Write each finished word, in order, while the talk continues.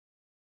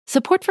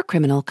Support for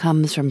Criminal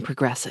comes from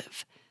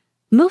Progressive.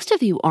 Most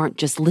of you aren't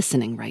just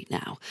listening right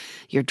now.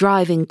 You're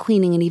driving,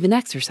 cleaning, and even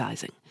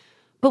exercising.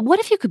 But what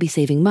if you could be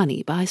saving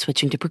money by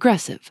switching to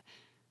Progressive?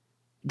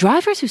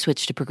 Drivers who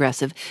switch to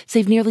Progressive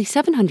save nearly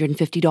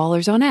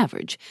 $750 on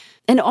average,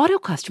 and auto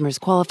customers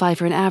qualify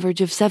for an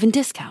average of 7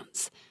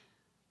 discounts.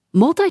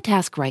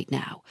 Multitask right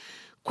now.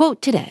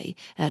 Quote today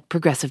at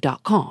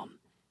Progressive.com.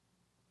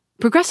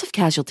 Progressive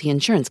Casualty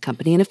Insurance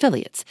Company and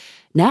Affiliates.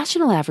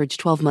 National average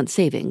 12-month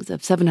savings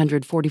of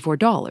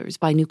 $744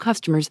 by new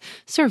customers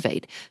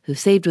surveyed who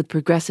saved with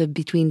Progressive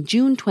between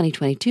June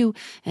 2022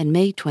 and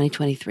May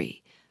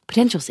 2023.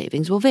 Potential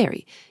savings will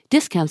vary.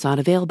 Discounts not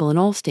available in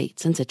all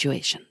states and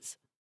situations.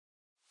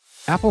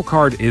 Apple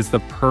Card is the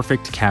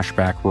perfect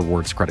cashback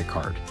rewards credit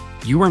card.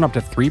 You earn up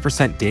to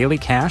 3% daily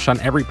cash on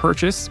every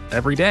purchase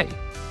every day.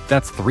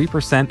 That's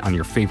 3% on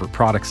your favorite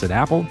products at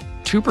Apple,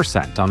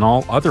 2% on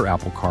all other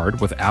Apple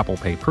Card with Apple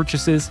Pay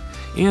purchases,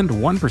 and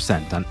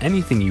 1% on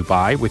anything you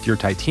buy with your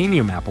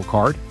titanium Apple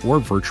Card or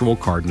virtual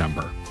card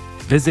number.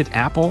 Visit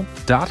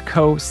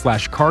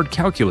apple.co/card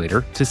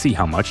calculator to see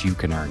how much you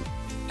can earn.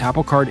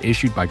 Apple Card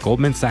issued by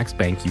Goldman Sachs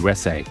Bank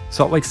USA,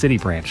 Salt Lake City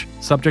branch,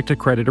 subject to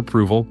credit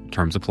approval,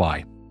 terms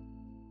apply.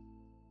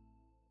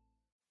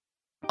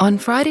 On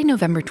Friday,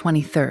 November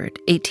 23rd,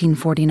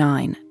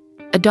 1849,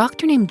 a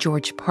doctor named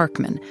George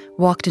Parkman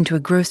walked into a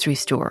grocery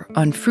store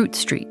on Fruit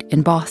Street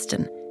in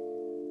Boston.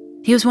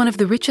 He was one of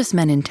the richest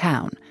men in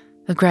town,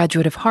 a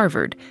graduate of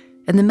Harvard,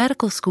 and the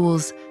medical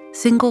school's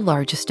single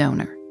largest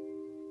donor.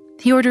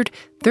 He ordered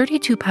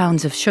 32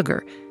 pounds of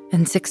sugar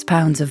and 6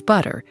 pounds of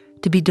butter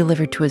to be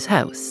delivered to his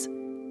house.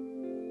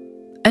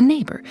 A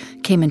neighbor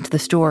came into the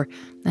store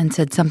and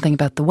said something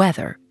about the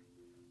weather.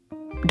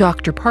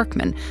 Dr.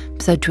 Parkman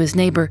said to his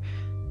neighbor,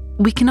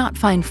 "We cannot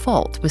find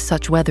fault with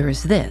such weather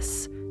as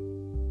this."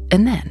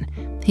 And then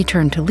he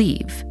turned to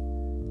leave.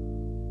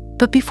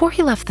 But before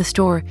he left the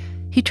store,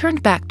 he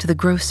turned back to the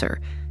grocer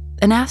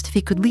and asked if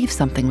he could leave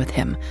something with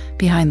him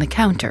behind the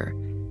counter.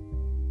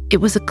 It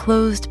was a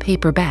closed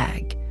paper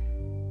bag.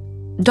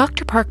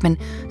 Dr. Parkman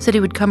said he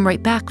would come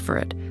right back for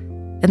it,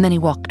 and then he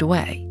walked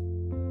away.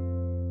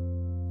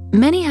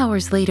 Many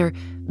hours later,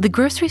 the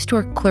grocery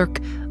store clerk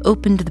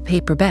opened the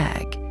paper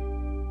bag.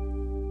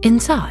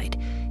 Inside,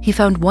 he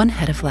found 1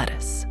 head of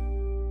lettuce.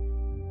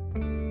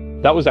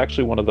 That was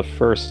actually one of the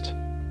first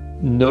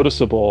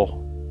noticeable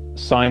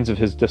signs of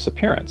his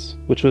disappearance,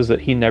 which was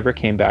that he never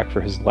came back for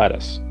his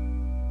lettuce.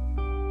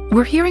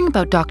 We're hearing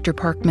about Dr.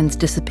 Parkman's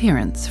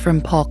disappearance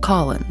from Paul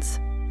Collins.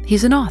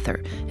 He's an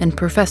author and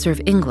professor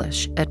of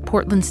English at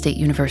Portland State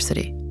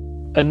University.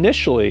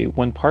 Initially,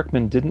 when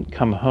Parkman didn't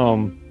come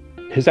home,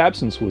 his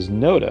absence was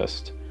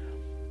noticed,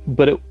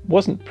 but it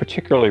wasn't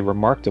particularly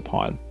remarked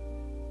upon.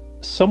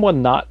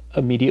 Someone not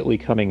immediately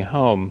coming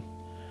home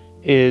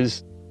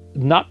is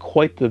not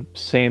quite the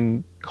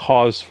same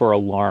cause for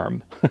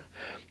alarm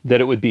that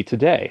it would be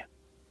today,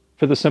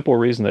 for the simple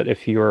reason that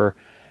if you're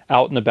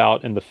out and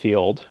about in the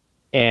field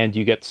and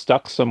you get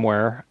stuck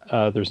somewhere,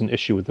 there's an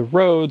issue with the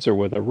roads or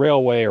with a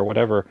railway or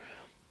whatever,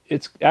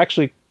 it's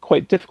actually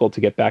quite difficult to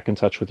get back in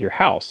touch with your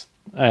house.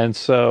 And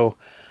so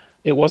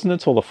it wasn't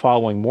until the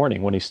following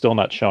morning, when he's still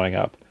not showing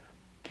up,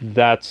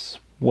 that's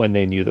when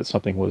they knew that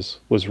something was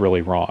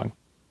really wrong.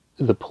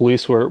 The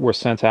police were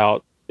sent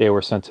out. They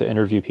were sent to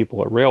interview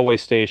people at railway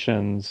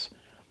stations.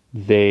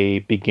 They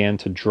began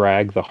to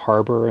drag the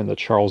harbor and the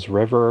Charles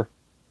River.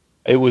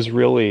 It was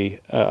really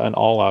an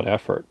all-out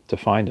effort to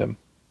find him.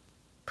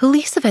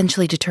 Police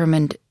eventually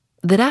determined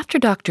that after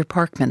Dr.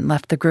 Parkman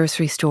left the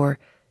grocery store,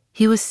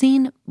 he was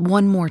seen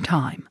one more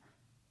time,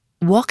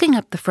 walking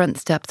up the front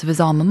steps of his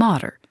alma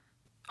mater,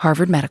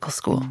 Harvard Medical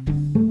School.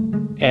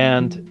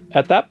 And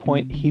at that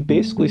point, he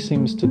basically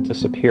seems to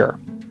disappear.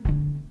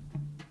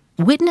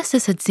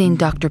 Witnesses had seen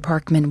Dr.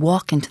 Parkman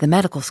walk into the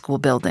medical school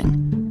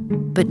building,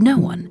 but no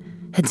one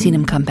had seen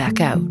him come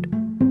back out.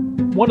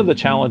 One of the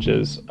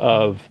challenges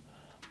of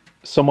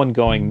someone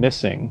going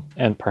missing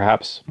and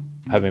perhaps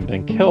having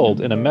been killed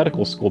in a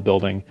medical school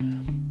building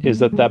is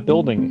that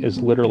building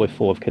is literally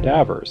full of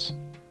cadavers.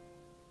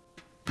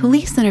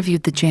 Police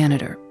interviewed the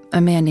janitor, a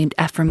man named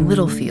Ephraim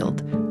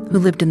Littlefield, who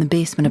lived in the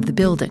basement of the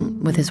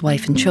building with his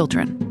wife and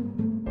children.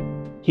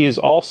 He is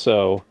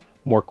also,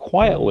 more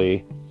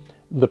quietly,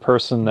 the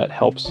person that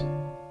helps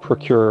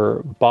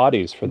procure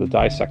bodies for the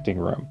dissecting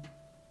room.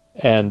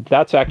 And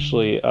that's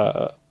actually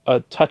a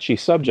touchy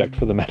subject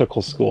for the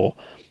medical school,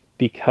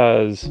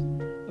 because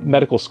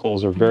medical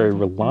schools are very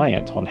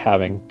reliant on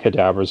having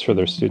cadavers for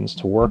their students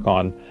to work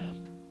on,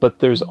 but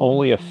there's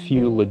only a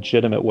few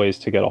legitimate ways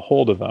to get a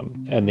hold of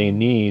them, and they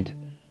need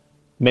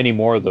many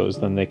more of those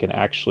than they can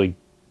actually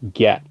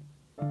get.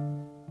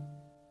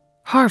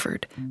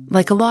 Harvard,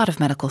 like a lot of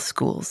medical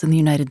schools in the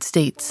United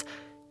States,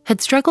 had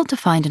struggled to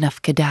find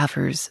enough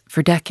cadavers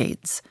for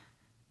decades.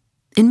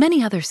 In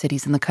many other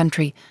cities in the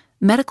country,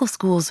 medical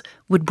schools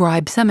would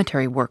bribe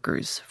cemetery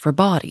workers for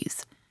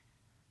bodies.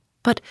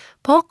 But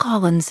Paul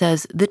Collins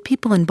says that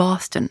people in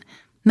Boston,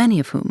 many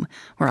of whom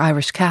were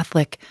Irish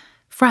Catholic,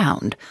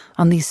 frowned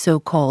on these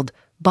so-called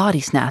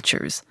body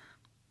snatchers,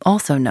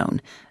 also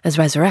known as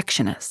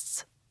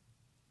resurrectionists.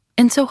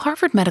 And so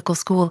Harvard Medical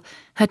School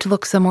had to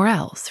look somewhere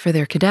else for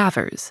their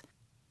cadavers,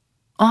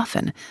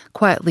 often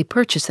quietly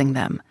purchasing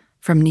them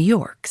from New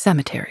York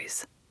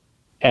cemeteries.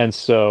 And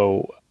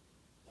so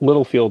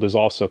Littlefield is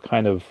also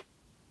kind of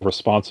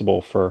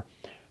responsible for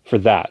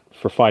that,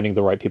 for finding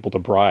the right people to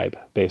bribe,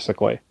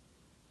 basically.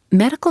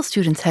 Medical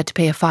students had to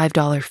pay a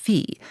 $5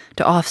 fee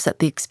to offset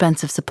the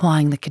expense of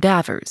supplying the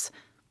cadavers.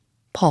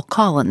 Paul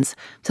Collins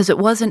says it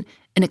wasn't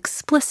an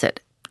explicit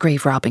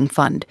grave-robbing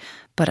fund,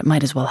 but it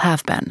might as well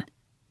have been.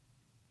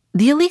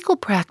 The illegal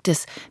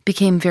practice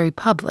became very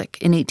public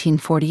in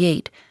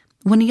 1848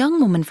 when a young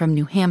woman from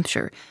New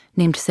Hampshire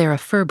named Sarah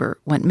Ferber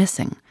went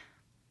missing.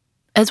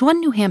 As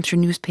one New Hampshire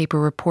newspaper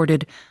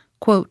reported,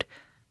 quote,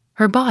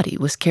 "Her body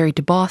was carried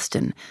to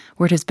Boston,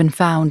 where it has been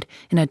found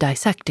in a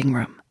dissecting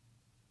room."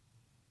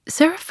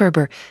 Sarah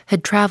Ferber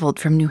had traveled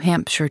from New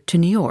Hampshire to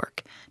New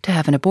York to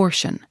have an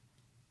abortion.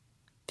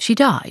 She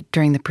died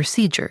during the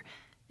procedure,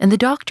 and the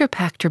doctor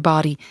packed her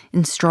body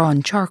in straw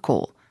and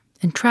charcoal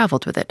and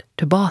traveled with it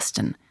to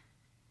Boston.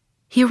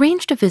 He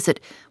arranged a visit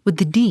with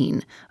the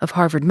dean of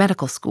Harvard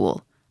Medical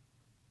School.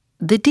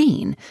 The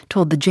dean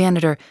told the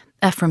janitor,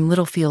 Ephraim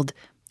Littlefield,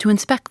 to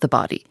inspect the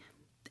body,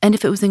 and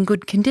if it was in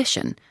good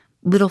condition,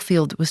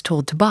 Littlefield was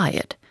told to buy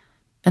it,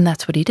 and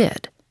that's what he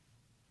did.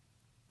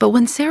 But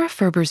when Sarah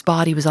Ferber's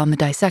body was on the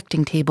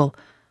dissecting table,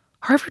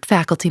 Harvard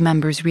faculty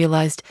members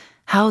realized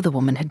how the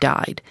woman had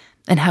died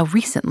and how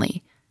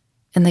recently,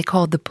 and they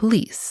called the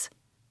police.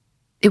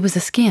 It was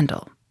a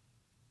scandal.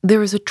 There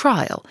was a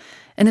trial,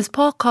 and as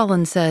Paul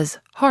Collins says,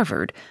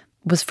 Harvard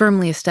was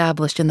firmly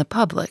established in the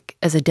public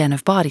as a den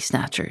of body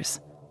snatchers.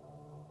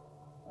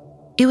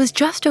 It was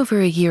just over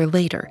a year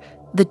later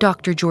that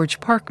Dr. George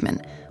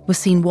Parkman was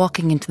seen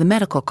walking into the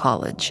medical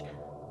college,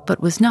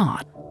 but was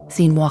not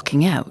seen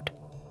walking out.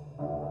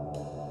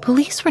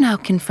 Police were now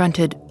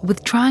confronted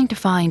with trying to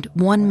find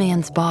one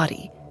man's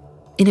body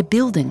in a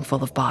building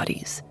full of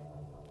bodies,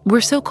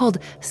 where so-called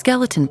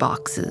skeleton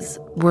boxes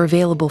were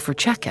available for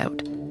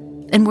checkout,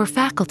 and where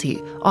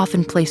faculty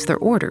often placed their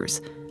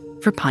orders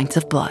for pints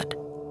of blood.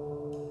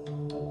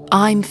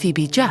 I'm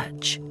Phoebe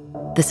Judge.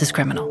 This is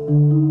Criminal.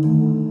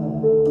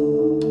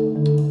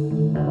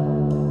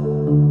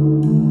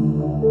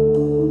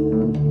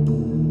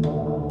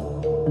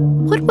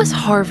 What was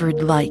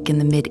Harvard like in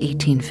the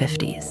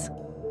mid-1850s?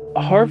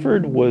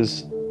 Harvard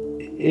was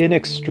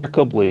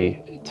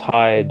inextricably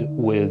tied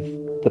with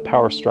the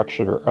power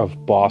structure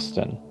of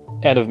Boston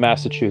and of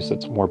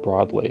Massachusetts more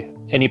broadly.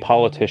 Any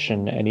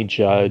politician, any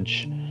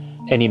judge,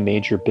 any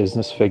major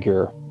business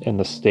figure in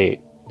the state.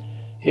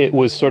 It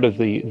was sort of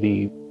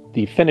the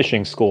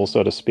finishing school,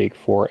 so to speak,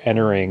 for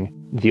entering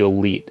the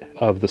elite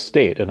of the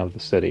state and of the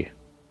city.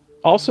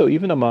 Also,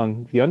 even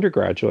among the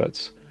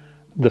undergraduates,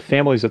 the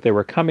families that they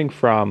were coming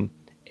from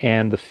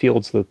and the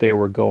fields that they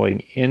were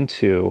going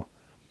into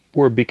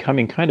were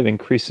becoming kind of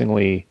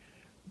increasingly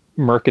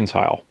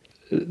mercantile.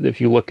 If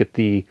you look at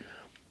the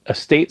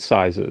estate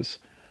sizes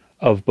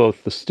of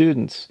both the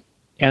students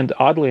and,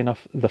 oddly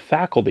enough, the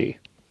faculty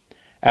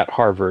at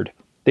Harvard,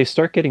 they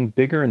start getting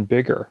bigger and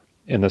bigger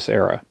in this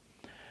era.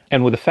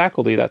 And with the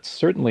faculty, that's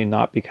certainly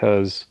not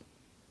because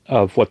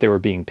of what they were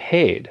being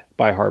paid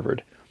by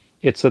Harvard.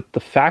 It's that the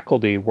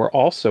faculty were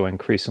also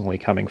increasingly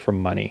coming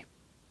from money.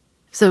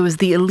 So it was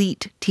the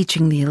elite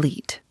teaching the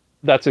elite.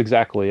 That's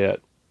exactly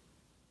it.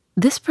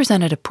 This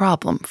presented a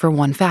problem for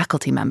one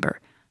faculty member,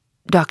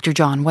 Dr.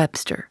 John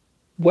Webster.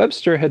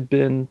 Webster had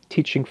been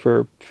teaching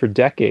for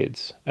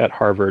decades at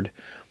Harvard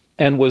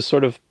and was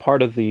sort of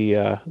part of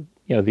the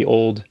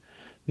old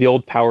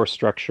power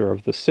structure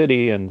of the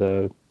city and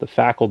the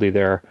faculty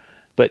there,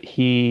 but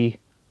he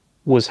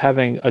was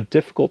having a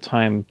difficult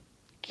time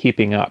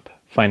keeping up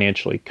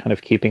financially, kind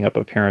of keeping up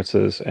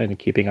appearances and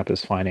keeping up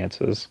his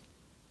finances.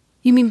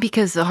 You mean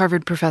because the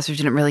Harvard professors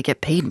didn't really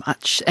get paid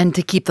much, and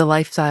to keep the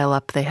lifestyle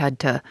up, they had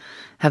to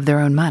have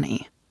their own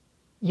money?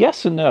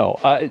 Yes and no.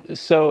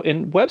 So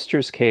in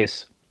Webster's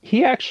case,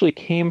 he actually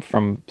came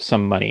from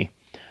some money,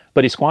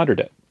 but he squandered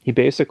it. He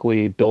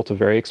basically built a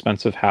very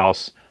expensive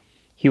house.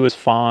 He was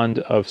fond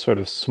of sort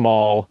of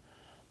small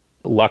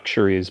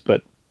luxuries,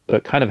 but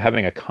kind of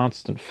having a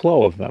constant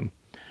flow of them,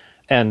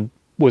 and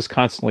was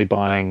constantly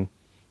buying,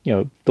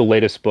 the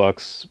latest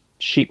books,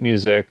 sheet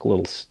music,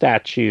 little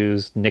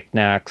statues,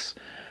 knickknacks,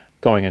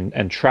 going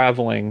and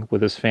traveling with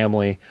his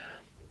family.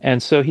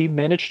 And so he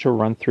managed to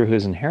run through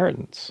his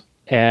inheritance.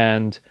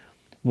 And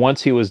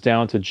once he was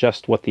down to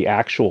just what the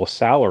actual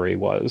salary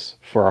was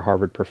for a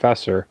Harvard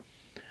professor,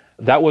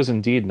 that was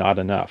indeed not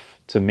enough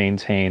to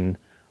maintain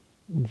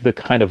the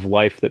kind of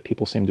life that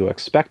people seem to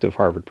expect of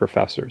Harvard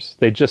professors.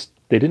 They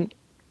didn't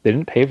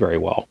pay very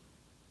well.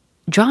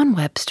 John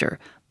Webster,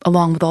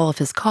 along with all of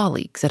his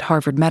colleagues at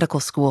Harvard Medical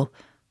School,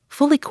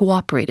 fully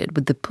cooperated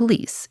with the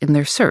police in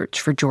their search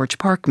for George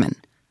Parkman.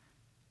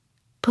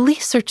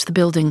 Police searched the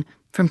building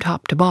from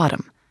top to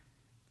bottom.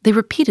 They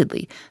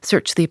repeatedly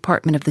searched the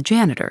apartment of the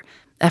janitor,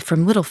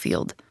 Ephraim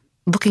Littlefield,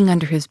 looking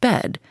under his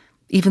bed,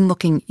 even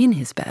looking in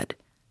his bed.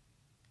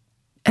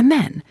 And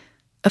then,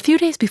 a few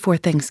days before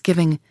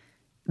Thanksgiving,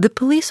 The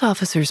police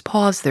officers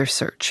paused their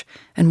search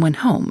and went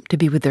home to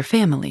be with their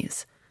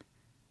families.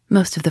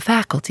 Most of the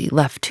faculty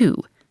left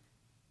too.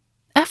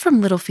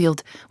 Ephraim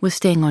Littlefield was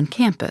staying on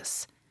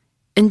campus,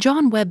 and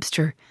John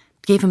Webster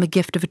gave him a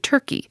gift of a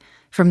turkey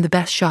from the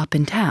best shop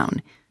in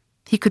town.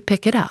 He could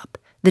pick it up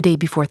the day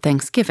before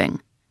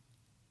Thanksgiving.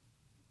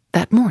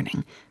 That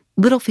morning,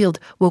 Littlefield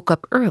woke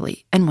up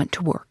early and went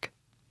to work.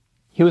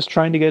 He was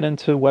trying to get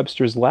into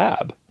Webster's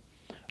lab,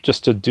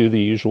 just to do the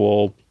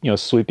usual,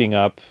 sweeping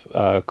up,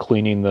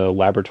 cleaning the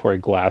laboratory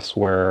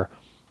glassware,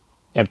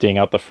 emptying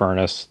out the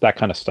furnace, that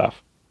kind of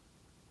stuff.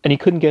 And he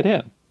couldn't get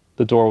in.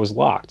 The door was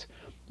locked,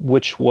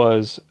 which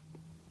was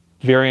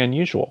very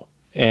unusual.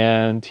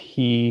 And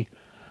he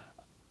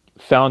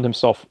found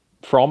himself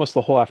for almost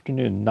the whole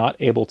afternoon not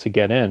able to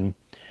get in,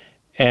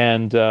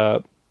 and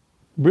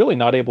really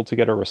not able to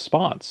get a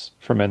response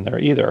from in there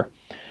either.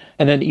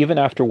 And then even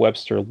after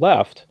Webster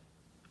left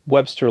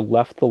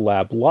the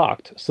lab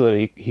locked so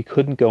that he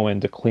couldn't go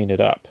in to clean it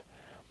up.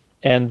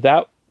 And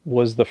that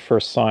was the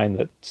first sign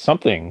that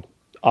something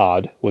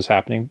odd was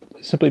happening,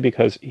 simply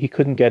because he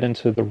couldn't get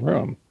into the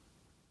room.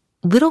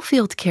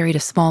 Littlefield carried a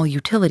small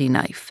utility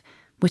knife,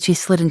 which he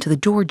slid into the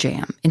door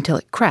jamb until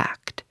it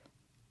cracked.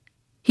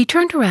 He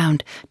turned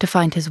around to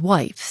find his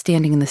wife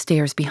standing in the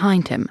stairs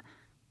behind him.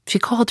 She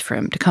called for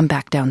him to come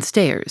back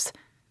downstairs.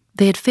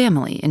 They had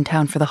family in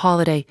town for the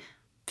holiday.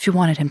 She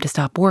wanted him to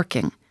stop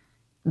working.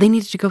 They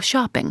needed to go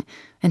shopping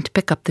and to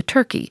pick up the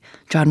turkey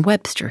John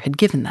Webster had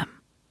given them.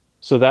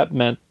 So that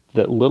meant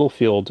that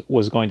Littlefield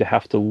was going to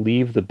have to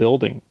leave the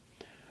building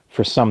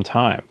for some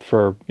time,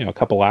 for a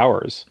couple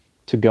hours,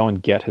 to go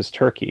and get his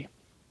turkey,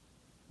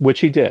 which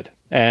he did.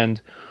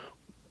 And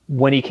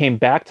when he came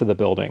back to the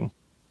building,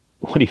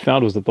 what he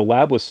found was that the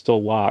lab was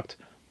still locked,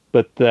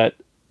 but that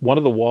one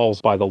of the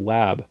walls by the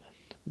lab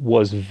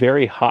was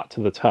very hot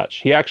to the touch.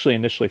 He actually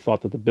initially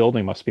thought that the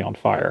building must be on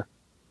fire.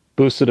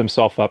 Boosted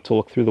himself up to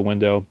look through the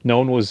window. No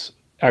one was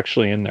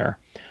actually in there.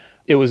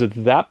 It was at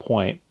that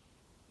point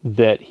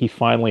that he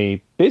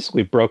finally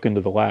basically broke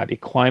into the lab. He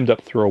climbed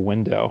up through a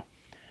window.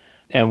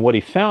 And what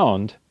he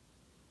found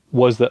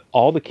was that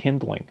all the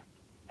kindling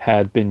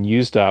had been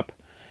used up,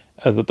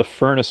 that the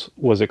furnace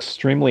was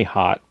extremely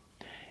hot,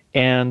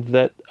 and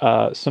that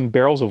some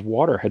barrels of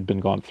water had been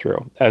gone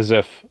through, as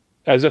if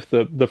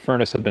the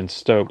furnace had been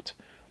stoked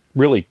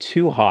really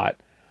too hot,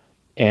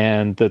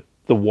 and that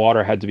the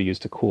water had to be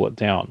used to cool it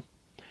down.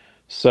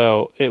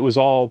 So it was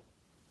all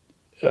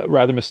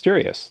rather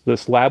mysterious.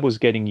 This lab was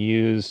getting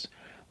used,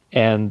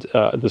 and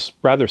this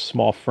rather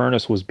small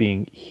furnace was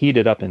being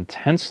heated up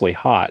intensely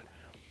hot,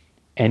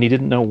 and he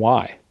didn't know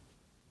why.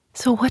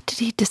 So what did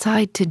he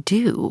decide to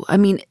do? I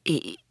mean,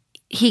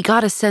 he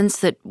got a sense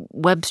that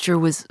Webster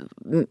was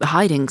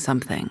hiding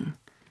something.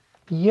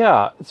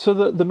 Yeah, so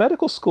the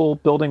medical school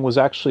building was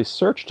actually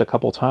searched a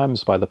couple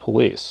times by the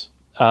police.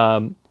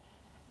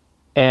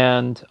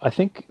 And I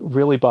think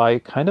really by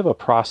kind of a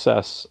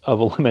process of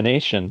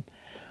elimination,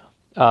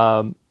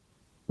 what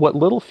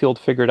Littlefield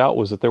figured out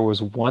was that there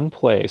was one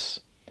place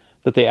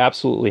that they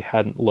absolutely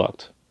hadn't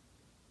looked,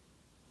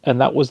 and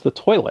that was the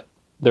toilet.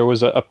 There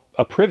was a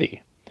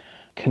privy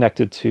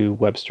connected to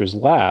Webster's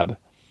lab,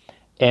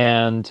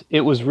 and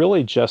it was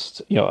really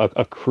just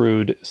a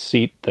crude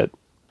seat that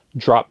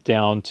dropped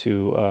down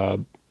to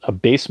a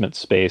basement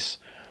space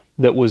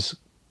that was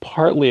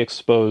partly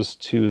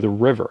exposed to the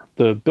river.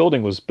 The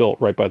building was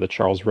built right by the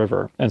Charles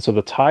River, and so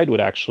the tide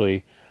would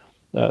actually,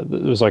 there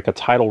was like a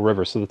tidal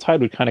river, so the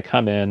tide would kind of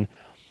come in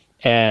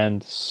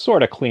and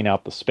sort of clean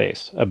out the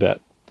space a bit.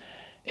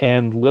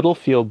 And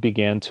Littlefield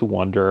began to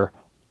wonder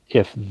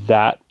if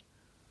that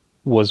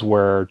was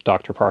where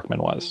Dr. Parkman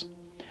was.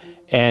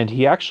 And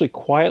he actually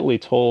quietly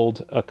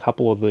told a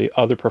couple of the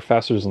other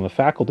professors in the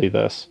faculty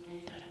this,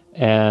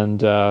 and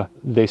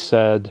they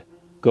said,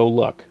 "Go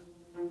look."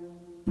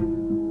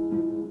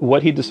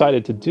 What he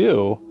decided to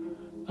do,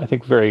 I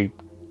think very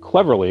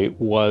cleverly,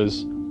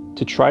 was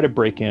to try to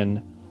break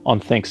in on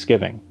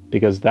Thanksgiving,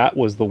 because that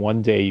was the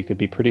one day you could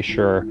be pretty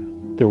sure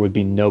there would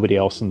be nobody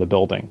else in the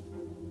building.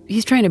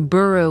 He's trying to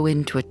burrow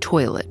into a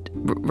toilet,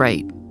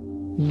 right?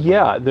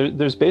 Yeah,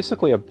 there's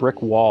basically a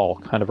brick wall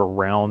kind of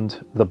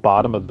around the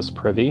bottom of this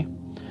privy.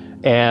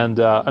 And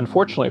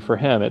unfortunately for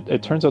him,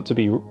 it turns out to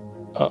be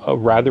a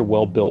rather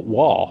well-built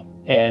wall.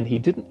 And he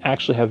didn't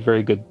actually have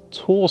very good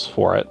tools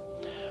for it.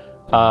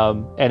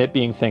 And it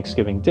being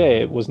Thanksgiving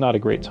Day, it was not a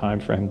great time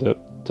for him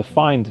to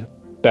find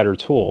better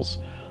tools.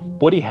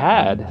 What he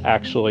had,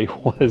 actually,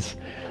 was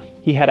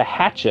he had a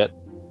hatchet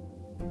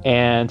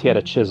and he had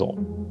a chisel.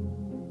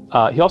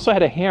 He also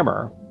had a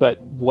hammer,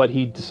 but what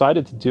he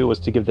decided to do was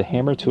to give the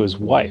hammer to his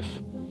wife.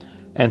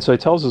 And so he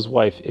tells his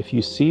wife, "If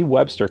you see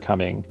Webster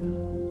coming,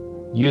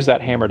 use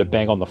that hammer to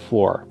bang on the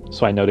floor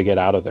so I know to get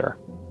out of there."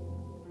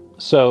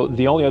 So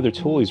the only other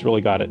tool he's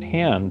really got at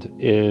hand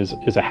is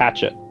a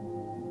hatchet.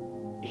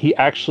 He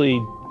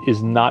actually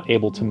is not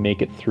able to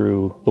make it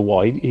through the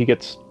wall. He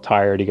gets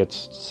tired, he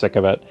gets sick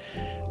of it.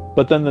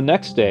 But then the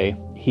next day,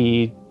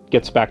 he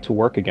gets back to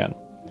work again.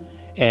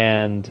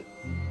 And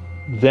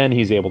then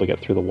he's able to get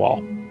through the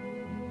wall.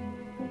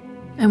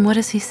 And what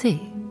does he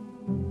see?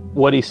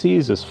 What he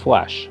sees is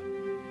flesh.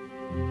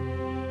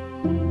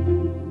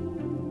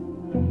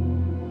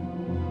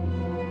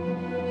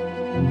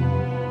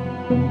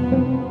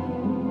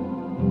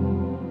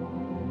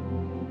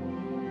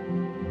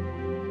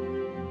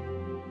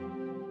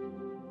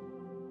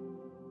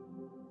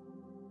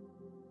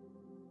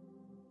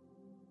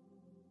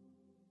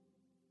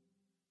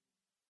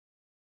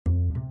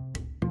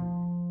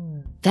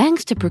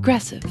 Thanks to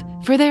Progressive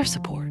for their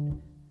support.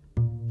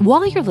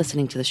 While you're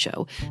listening to the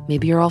show,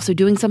 maybe you're also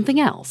doing something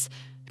else.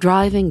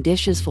 Driving,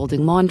 dishes,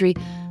 folding laundry.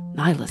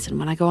 I listen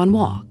when I go on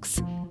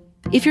walks.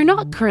 If you're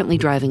not currently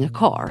driving a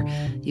car,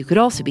 you could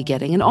also be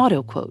getting an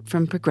auto quote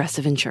from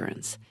Progressive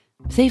Insurance.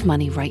 Save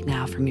money right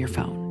now from your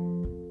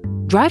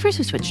phone. Drivers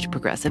who switch to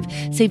Progressive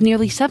save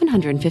nearly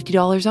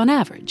 $750 on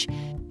average.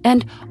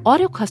 And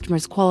auto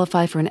customers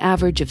qualify for an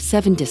average of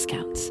 7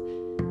 discounts.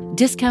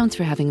 Discounts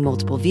for having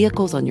multiple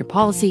vehicles on your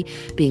policy,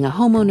 being a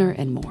homeowner,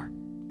 and more.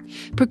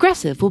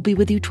 Progressive will be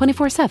with you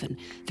 24/7,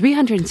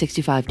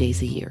 365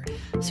 days a year,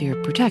 so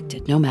you're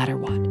protected no matter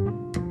what.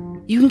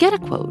 You can get a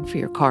quote for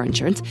your car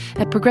insurance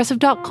at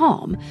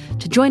Progressive.com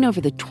to join over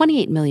the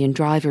 28 million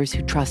drivers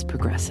who trust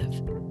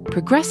Progressive.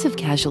 Progressive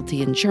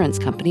Casualty Insurance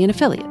Company and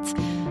Affiliates.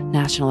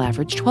 National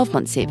average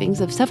 12-month savings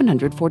of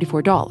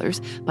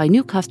 $744 by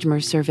new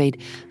customers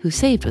surveyed who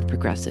saved with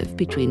Progressive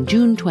between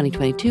June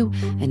 2022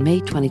 and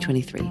May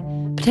 2023.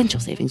 Potential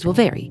savings will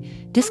vary.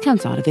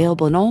 Discounts not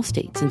available in all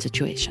states and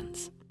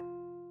situations.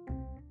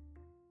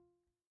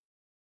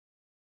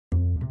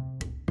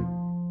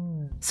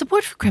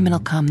 Support for Criminal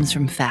comes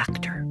from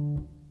Factor.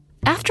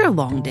 After a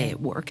long day at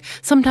work,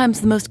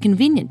 sometimes the most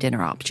convenient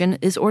dinner option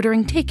is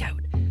ordering takeout.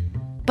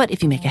 But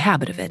if you make a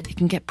habit of it, it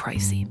can get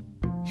pricey.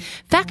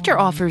 Factor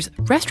offers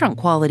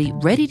restaurant-quality,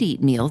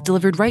 ready-to-eat meals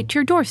delivered right to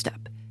your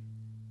doorstep.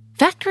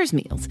 Factor's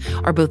meals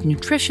are both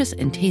nutritious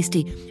and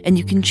tasty, and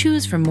you can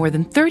choose from more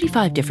than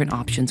 35 different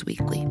options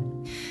weekly.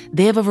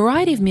 They have a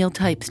variety of meal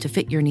types to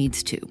fit your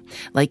needs too,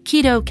 like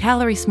keto,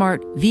 calorie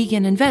smart,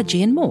 vegan, and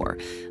veggie, and more,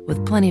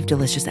 with plenty of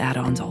delicious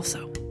add-ons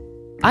also.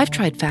 I've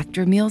tried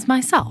Factor meals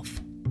myself.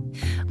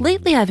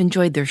 Lately, I've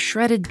enjoyed their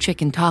shredded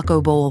chicken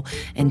taco bowl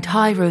and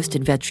Thai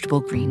roasted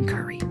vegetable green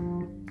curry.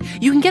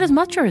 You can get as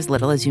much or as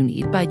little as you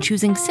need by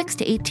choosing 6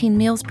 to 18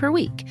 meals per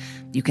week.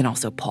 You can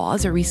also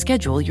pause or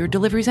reschedule your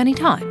deliveries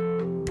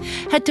anytime.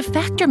 Head to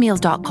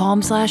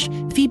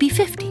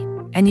factormeals.com/Phoebe50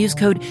 and use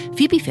code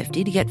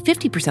Phoebe50 to get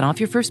 50% off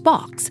your first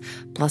box,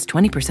 plus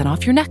 20%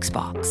 off your next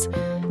box.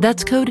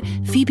 That's code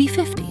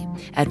Phoebe50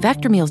 at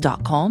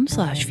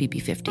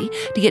factormeals.com/Phoebe50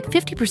 to get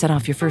 50%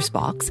 off your first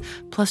box,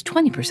 plus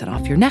 20%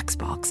 off your next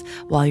box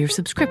while your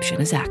subscription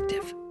is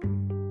active.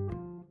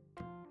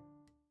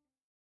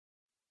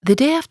 The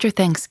day after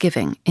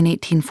Thanksgiving in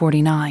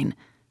 1849,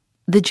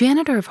 the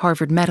janitor of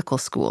Harvard Medical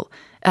School,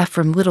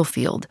 Ephraim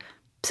Littlefield,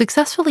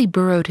 successfully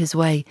burrowed his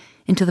way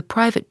into the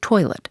private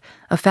toilet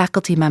of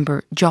faculty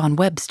member John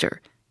Webster,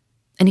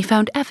 and he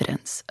found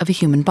evidence of a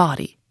human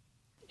body.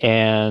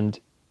 And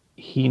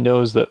he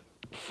knows that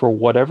for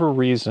whatever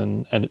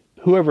reason, and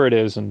whoever it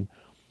is and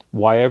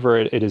whyever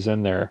it is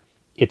in there,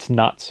 it's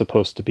not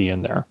supposed to be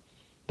in there.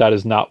 That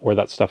is not where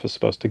that stuff is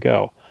supposed to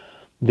go.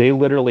 They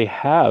literally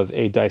have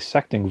a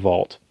dissecting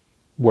vault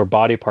where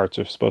body parts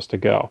are supposed to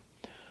go.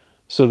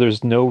 So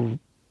there's no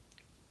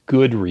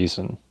good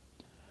reason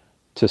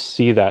to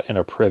see that in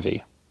a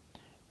privy.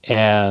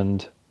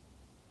 And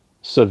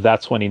so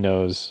that's when he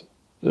knows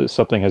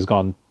something has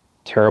gone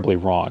terribly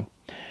wrong.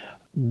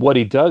 What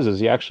he does is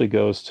he actually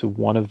goes to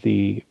one of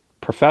the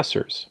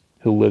professors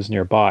who lives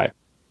nearby,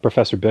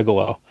 Professor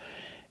Bigelow,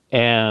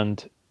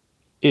 and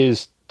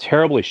is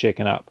terribly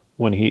shaken up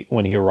when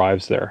he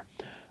arrives there.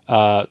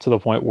 To the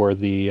point where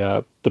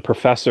the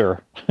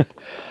professor,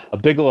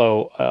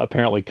 Bigelow,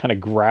 apparently kind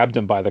of grabbed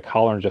him by the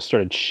collar and just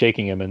started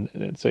shaking him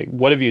and saying,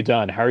 "What have you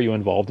done? How are you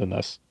involved in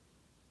this?"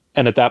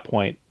 And at that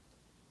point,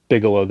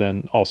 Bigelow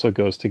then also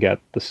goes to get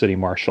the city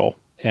marshal,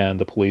 and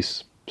the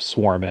police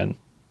swarm in.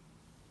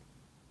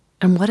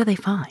 And what do they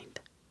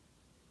find?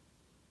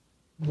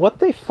 What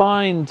they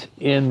find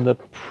in the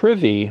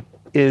privy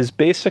is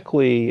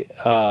basically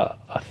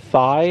a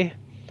thigh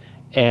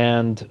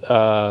and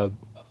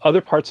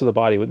other parts of the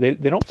body.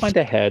 They don't find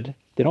a head,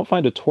 they don't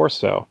find a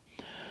torso,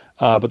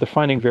 but they're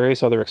finding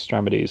various other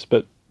extremities,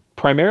 but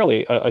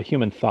primarily a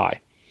human thigh.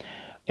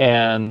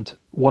 And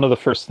one of the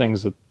first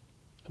things that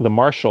the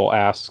marshal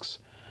asks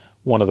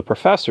one of the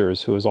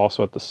professors, who is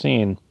also at the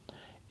scene,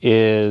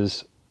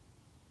 is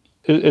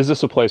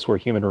this a place where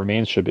human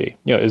remains should be?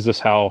 You know, is this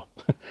how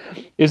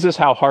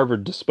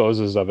Harvard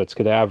disposes of its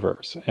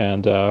cadavers?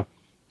 And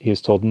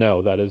he's told,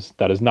 no, that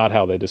is not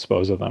how they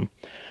dispose of them.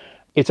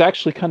 It's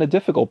actually kind of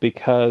difficult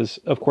because,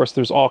 of course,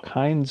 there's all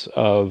kinds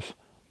of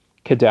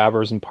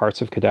cadavers and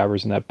parts of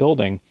cadavers in that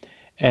building.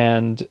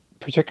 And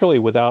particularly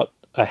without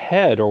a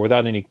head or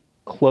without any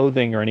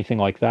clothing or anything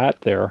like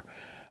that there,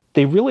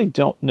 they really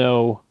don't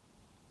know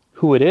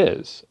who it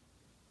is.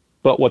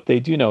 But what they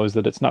do know is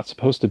that it's not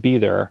supposed to be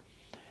there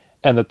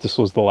and that this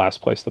was the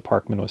last place the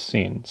Parkman was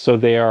seen. So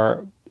they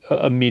are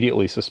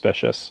immediately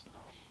suspicious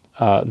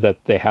that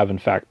they have, in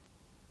fact,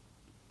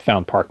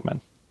 found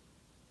Parkman.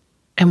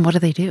 And what do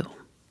they do?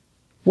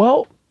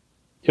 Well,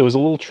 it was a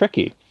little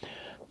tricky.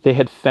 They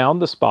had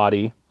found this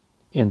body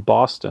in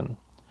Boston,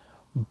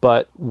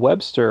 but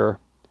Webster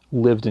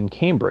lived in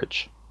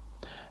Cambridge.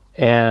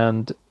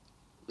 And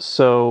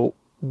so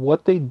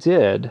what they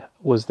did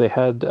was they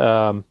had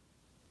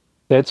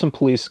some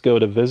police go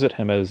to visit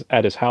him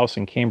at his house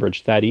in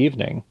Cambridge that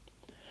evening.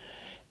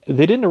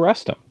 They didn't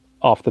arrest him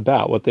off the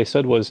bat. What they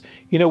said was,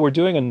 we're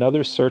doing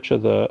another search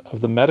of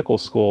the medical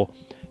school.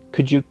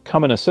 Could you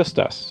come and assist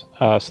us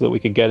so that we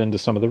could get into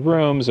some of the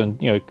rooms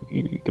and,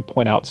 you could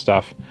point out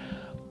stuff?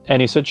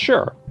 And he said,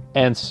 sure.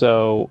 And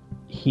so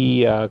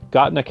he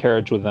got in a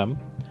carriage with them.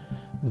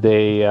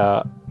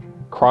 They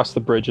crossed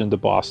the bridge into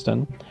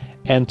Boston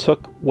and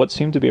took what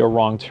seemed to be a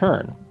wrong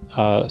turn,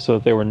 so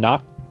that they were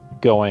not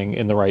going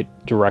in the right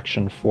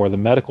direction for the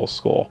medical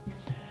school.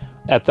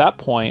 At that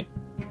point,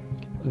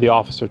 the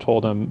officer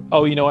told him,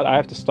 oh, you know what? I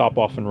have to stop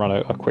off and run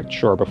a quick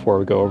chore before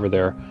we go over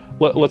there.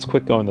 Let's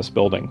quick go in this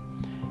building.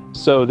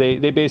 So they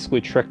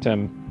basically tricked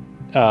him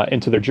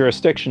into their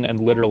jurisdiction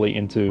and literally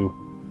into,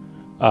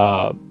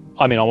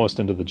 almost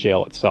into the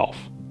jail itself.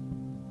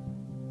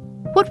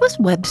 What was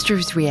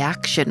Webster's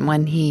reaction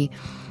when he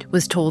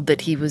was told that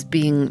he was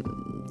being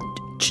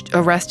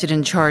arrested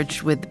and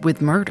charged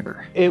with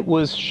murder? It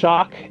was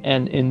shock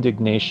and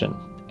indignation.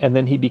 And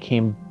then he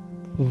became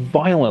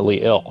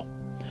violently ill.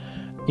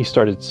 He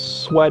started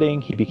sweating.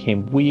 He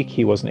became weak.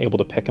 He wasn't able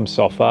to pick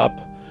himself up.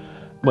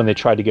 When they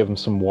tried to give him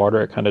some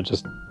water, it kind of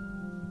just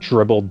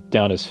dribbled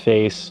down his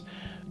face.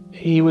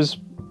 He was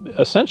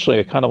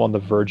essentially kind of on the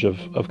verge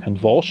of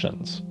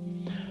convulsions.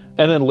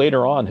 And then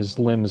later on, his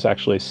limbs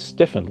actually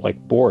stiffened like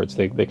boards.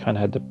 They kind of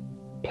had to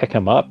pick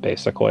him up,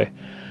 basically.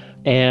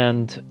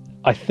 And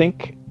I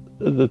think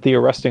that the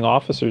arresting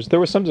officers, there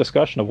was some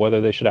discussion of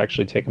whether they should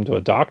actually take him to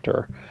a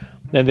doctor,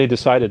 and they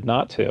decided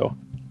not to.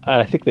 And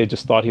I think they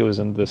just thought he was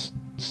in this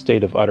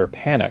state of utter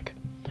panic.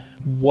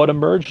 What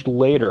emerged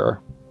later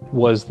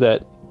was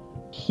that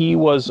he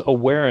was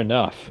aware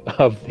enough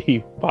of the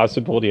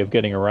possibility of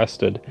getting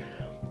arrested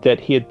that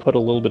he had put a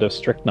little bit of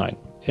strychnine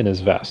in his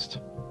vest.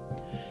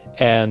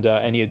 And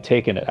he had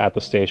taken it at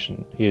the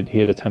station. He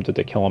had attempted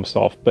to kill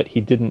himself, but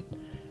he didn't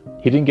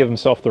give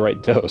himself the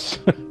right dose.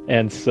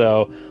 And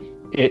so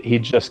he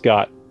just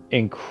got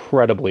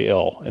incredibly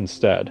ill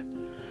instead.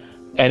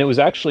 And it was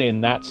actually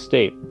in that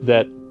state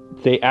that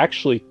they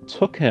actually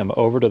took him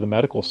over to the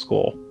medical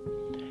school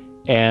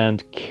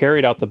and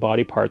carried out the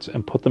body parts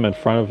and put them in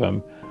front of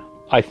him,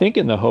 I think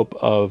in the hope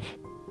of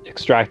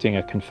extracting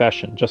a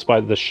confession, just by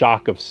the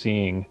shock of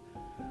seeing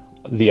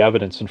the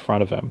evidence in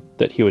front of him,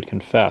 that he would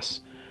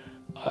confess.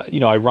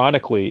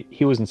 Ironically,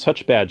 he was in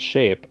such bad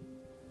shape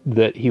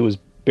that he was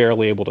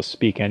barely able to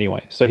speak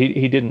anyway. So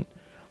he didn't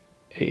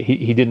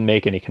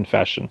make any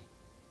confession,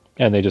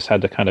 and they just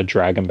had to kind of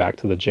drag him back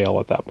to the jail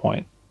at that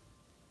point.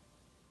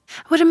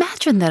 I would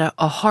imagine that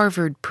a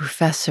Harvard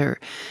professor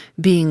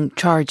being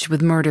charged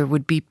with murder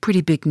would be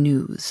pretty big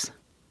news.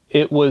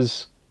 It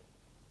was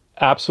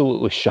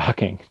absolutely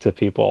shocking to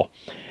people.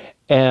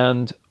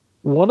 And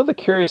one of the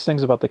curious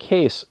things about the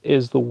case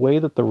is the way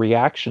that the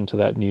reaction to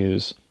that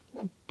news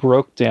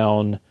broke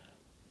down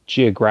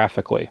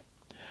geographically,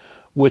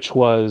 which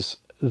was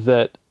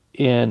that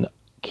in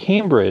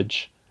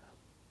Cambridge,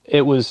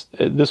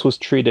 this was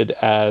treated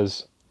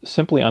as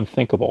simply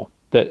unthinkable,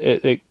 that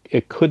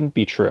it couldn't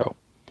be true,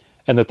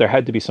 and that there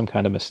had to be some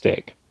kind of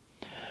mistake.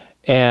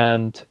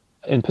 And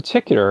in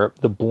particular,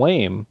 the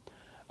blame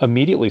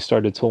immediately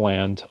started to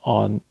land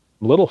on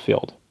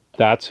Littlefield.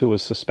 That's who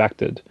was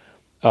suspected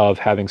of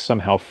having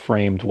somehow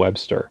framed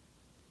Webster.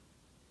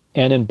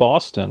 And in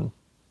Boston,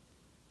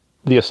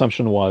 the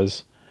assumption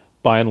was,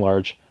 by and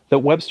large, that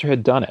Webster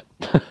had done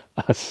it.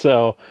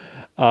 So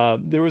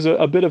there was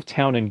a bit of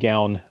town and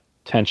gown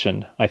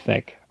tension, I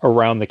think,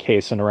 around the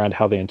case and around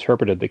how they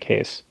interpreted the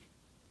case.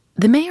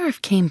 The mayor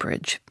of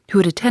Cambridge, who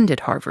had attended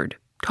Harvard,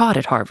 taught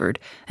at Harvard,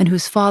 and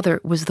whose father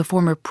was the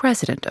former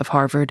president of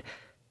Harvard,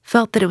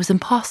 felt that it was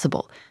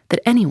impossible that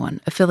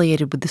anyone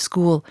affiliated with the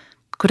school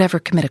could ever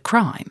commit a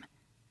crime.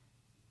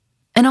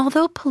 And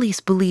although police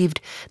believed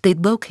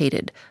they'd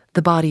located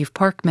the body of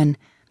Parkman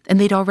and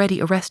they'd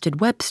already arrested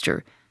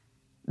Webster,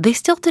 they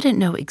still didn't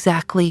know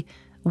exactly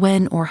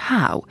when or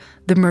how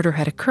the murder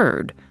had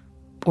occurred,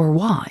 or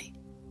why.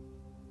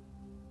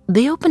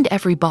 They opened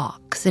every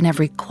box in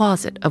every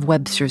closet of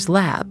Webster's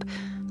lab,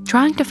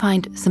 trying to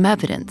find some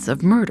evidence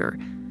of murder.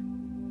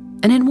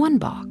 And in one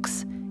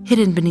box,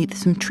 hidden beneath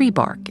some tree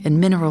bark and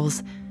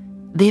minerals,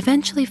 they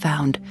eventually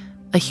found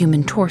a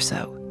human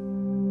torso.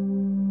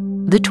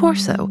 The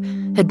torso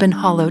had been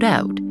hollowed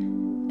out,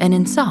 and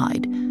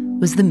inside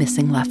was the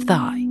missing left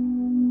thigh.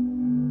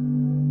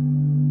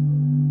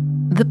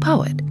 The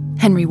poet,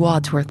 Henry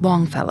Wadsworth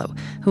Longfellow,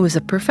 who was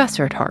a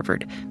professor at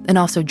Harvard and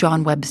also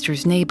John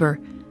Webster's neighbor,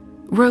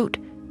 wrote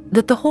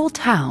that the whole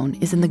town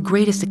is in the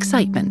greatest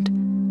excitement.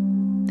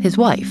 His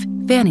wife,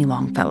 Fanny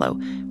Longfellow,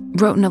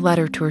 wrote in a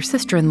letter to her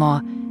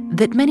sister-in-law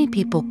that many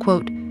people,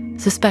 quote,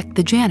 suspect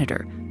the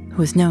janitor,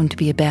 who is known to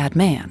be a bad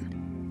man.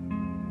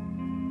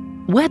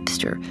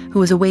 Webster, who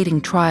was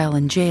awaiting trial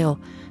in jail,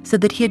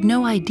 said that he had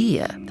no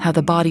idea how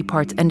the body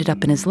parts ended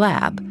up in his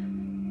lab.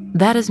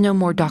 "That is no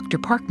more Dr.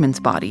 Parkman's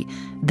body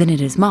than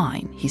it is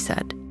mine," he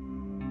said.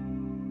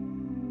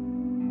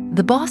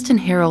 The Boston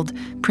Herald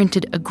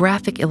printed a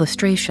graphic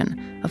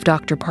illustration of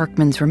Dr.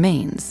 Parkman's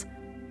remains,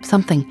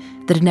 something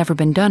that had never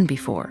been done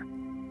before.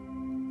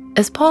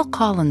 As Paul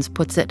Collins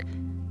puts it,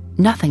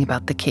 nothing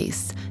about the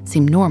case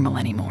seemed normal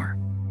anymore.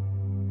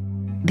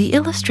 The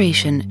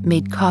illustration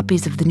made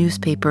copies of the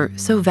newspaper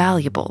so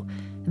valuable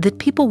that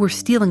people were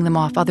stealing them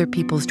off other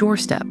people's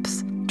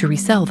doorsteps to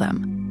resell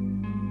them.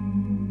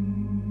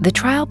 The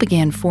trial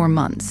began 4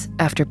 months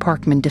after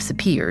Parkman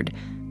disappeared,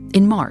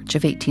 in March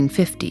of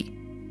 1850.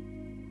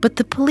 But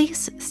the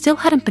police still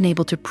hadn't been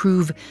able to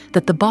prove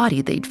that the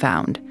body they'd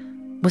found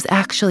was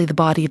actually the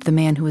body of the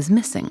man who was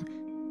missing.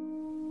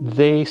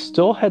 They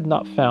still had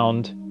not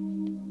found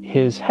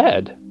his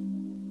head.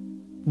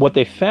 What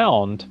they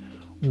found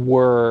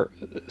were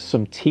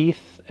some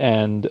teeth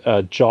and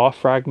jaw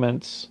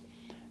fragments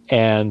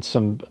and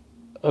some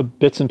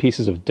bits and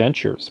pieces of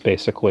dentures,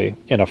 basically,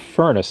 in a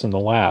furnace in the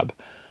lab.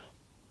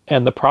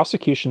 And the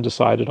prosecution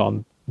decided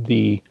on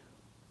the,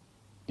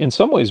 in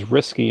some ways,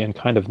 risky and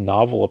kind of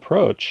novel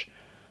approach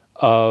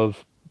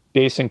of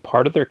basing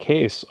part of their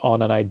case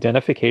on an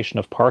identification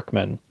of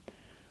Parkman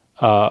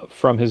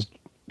from his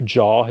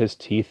jaw, his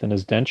teeth, and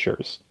his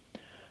dentures.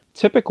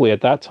 Typically,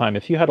 at that time,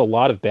 if you had a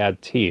lot of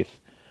bad teeth,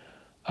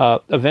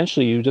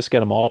 eventually you just get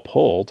them all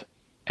pulled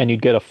and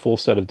you'd get a full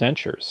set of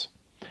dentures.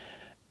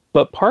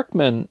 But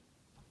Parkman,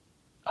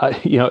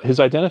 his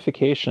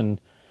identification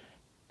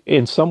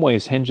in some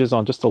ways hinges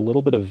on just a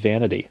little bit of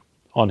vanity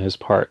on his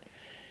part.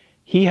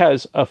 He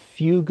has a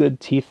few good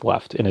teeth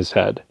left in his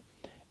head,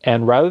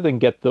 and rather than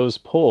get those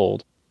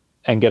pulled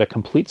and get a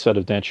complete set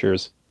of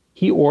dentures,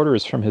 he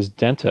orders from his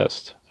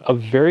dentist a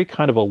very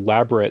kind of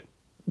elaborate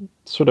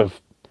sort of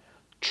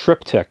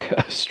triptych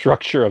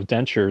structure of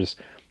dentures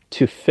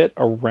to fit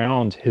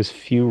around his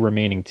few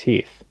remaining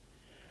teeth.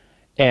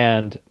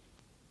 And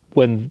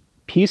when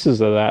pieces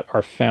of that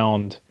are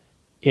found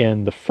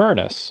in the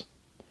furnace,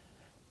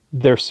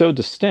 they're so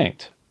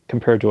distinct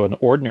compared to an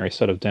ordinary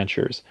set of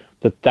dentures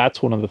that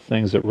that's one of the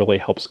things that really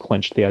helps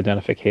clinch the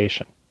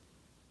identification.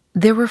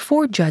 There were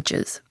 4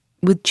 judges,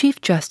 with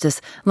Chief Justice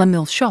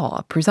Lemuel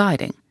Shaw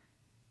presiding.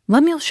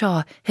 Lemuel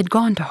Shaw had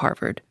gone to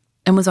Harvard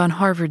and was on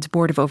Harvard's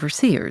Board of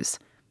Overseers.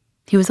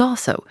 He was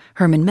also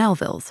Herman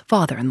Melville's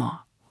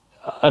father-in-law.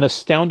 An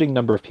astounding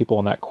number of people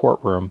in that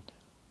courtroom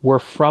were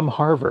from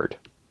Harvard.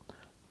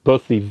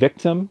 Both the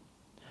victim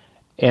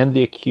and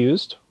the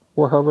accused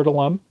were Harvard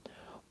alum.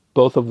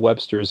 Both of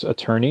Webster's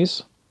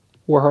attorneys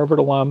were Harvard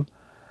alum.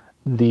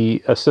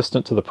 The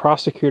assistant to the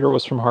prosecutor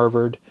was from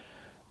Harvard.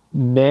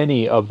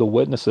 Many of the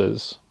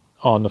witnesses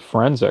on the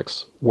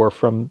forensics were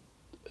from,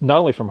 not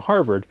only from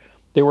Harvard,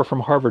 they were from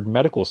Harvard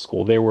Medical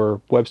School. They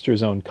were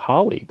Webster's own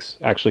colleagues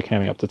actually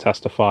coming up to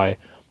testify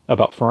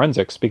about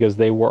forensics because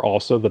they were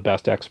also the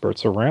best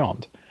experts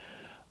around.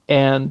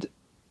 And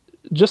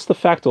just the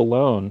fact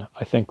alone,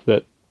 I think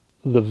that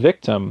the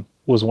victim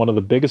was one of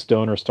the biggest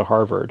donors to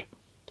Harvard,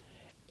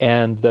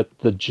 and that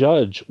the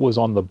judge was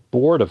on the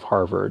board of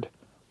Harvard,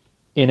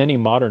 in any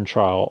modern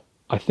trial,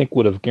 I think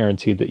would have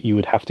guaranteed that you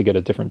would have to get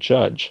a different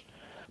judge.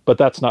 But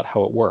that's not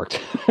how it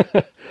worked.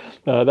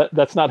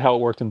 That's not how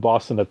it worked in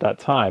Boston at that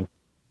time.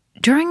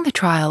 During the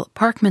trial,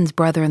 Parkman's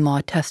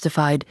brother-in-law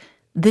testified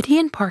that he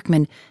and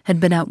Parkman had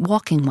been out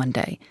walking one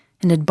day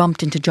and had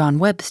bumped into John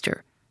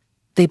Webster.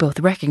 They both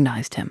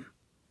recognized him.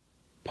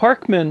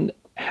 Parkman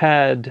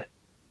had,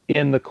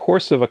 in the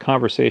course of a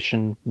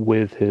conversation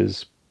with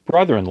his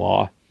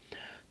brother-in-law,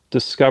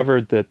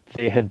 discovered that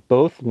they had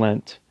both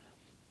lent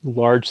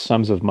large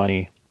sums of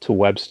money to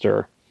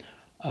Webster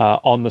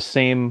on the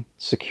same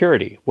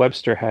security.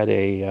 Webster had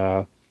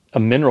a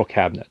mineral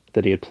cabinet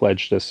that he had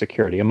pledged as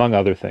security, among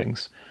other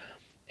things.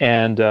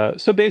 And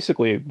so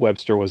basically,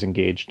 Webster was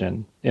engaged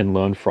in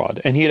loan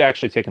fraud. And he had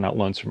actually taken out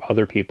loans from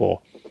other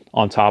people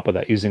on top of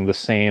that, using the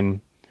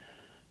same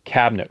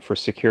cabinet for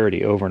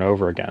security over and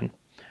over again.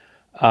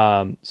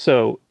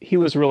 So he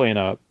was really in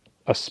a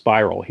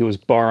spiral. He was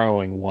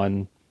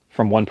borrowing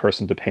from one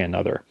person to pay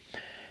another.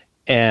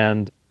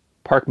 And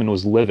Parkman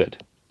was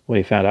livid when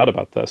he found out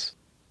about this.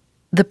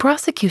 The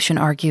prosecution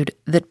argued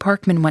that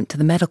Parkman went to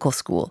the medical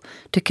school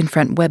to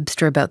confront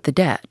Webster about the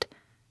debt,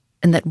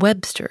 and that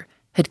Webster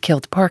had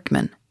killed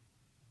Parkman.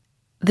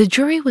 The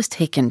jury was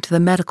taken to the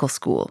medical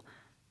school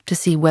to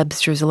see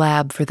Webster's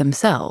lab for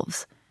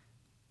themselves,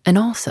 and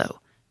also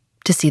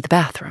to see the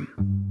bathroom.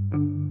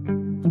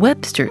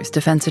 Webster's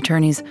defense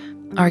attorneys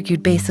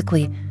argued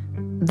basically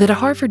that a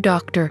Harvard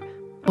doctor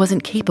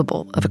wasn't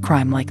capable of a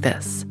crime like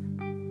this.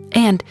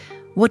 And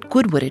what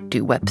good would it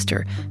do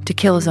Webster to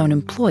kill his own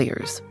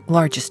employer's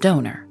largest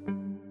donor?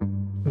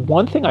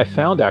 One thing I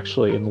found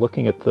actually in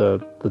looking at the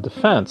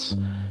defense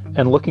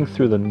and looking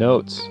through the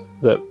notes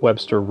that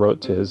Webster wrote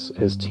to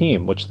his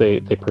team, which they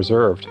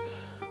preserved,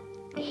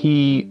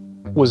 he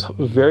was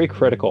very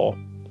critical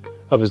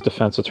of his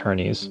defense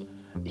attorneys.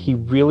 He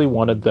really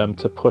wanted them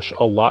to push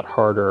a lot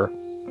harder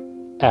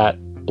at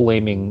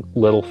blaming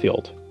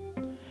Littlefield.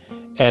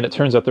 And it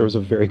turns out there was a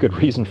very good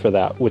reason for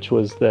that, which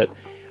was that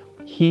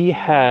he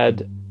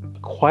had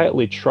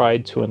quietly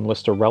tried to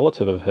enlist a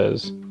relative of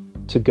his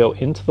to go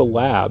into the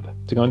lab,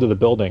 to go into the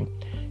building,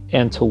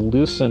 and to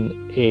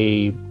loosen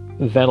a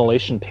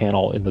ventilation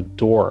panel in the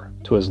door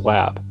to his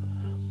lab.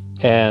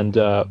 And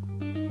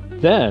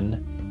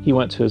then he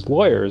went to his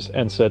lawyers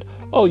and said,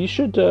 "Oh, you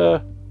should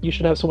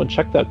have someone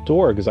check that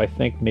door, because I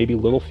think maybe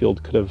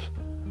Littlefield could have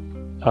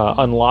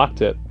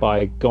unlocked it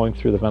by going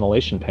through the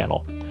ventilation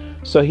panel."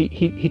 So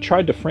he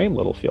tried to frame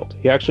Littlefield.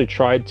 He actually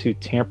tried to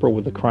tamper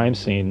with the crime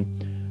scene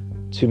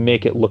to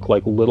make it look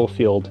like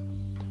Littlefield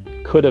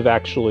could have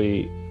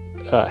actually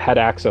had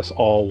access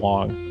all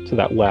along to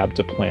that lab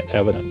to plant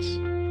evidence.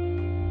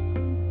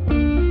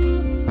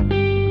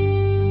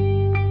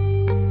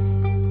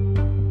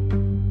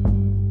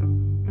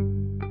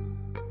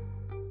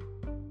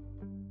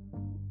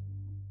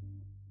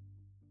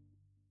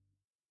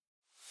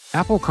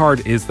 Apple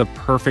Card is the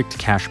perfect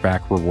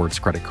cashback rewards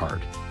credit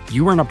card.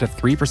 You earn up to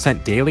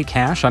 3% daily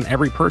cash on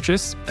every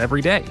purchase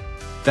every day.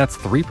 That's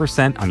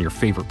 3% on your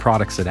favorite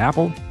products at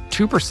Apple,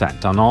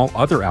 2% on all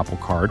other Apple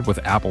Card with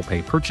Apple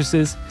Pay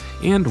purchases,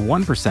 and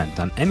 1%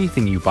 on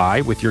anything you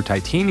buy with your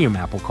titanium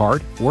Apple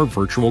Card or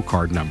virtual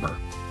card number.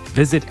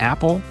 Visit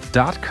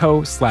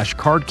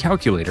apple.co/card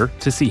calculator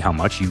to see how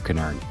much you can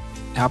earn.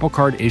 Apple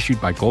Card issued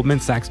by Goldman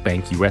Sachs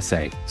Bank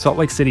USA, Salt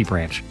Lake City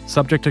branch,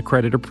 subject to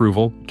credit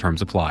approval,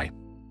 terms apply.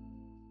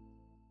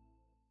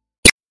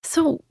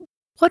 So,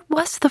 what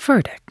was the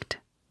verdict?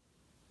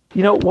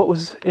 You know, what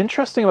was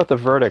interesting about the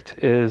verdict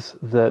is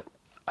that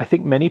I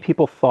think many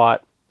people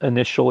thought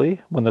initially,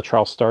 when the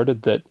trial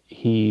started, that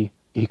he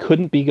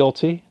couldn't be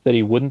guilty, that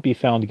he wouldn't be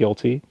found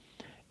guilty,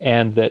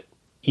 and that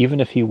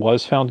even if he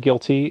was found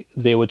guilty,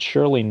 they would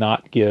surely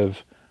not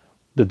give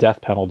the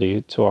death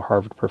penalty to a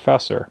Harvard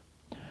professor.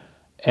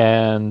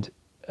 And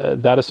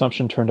that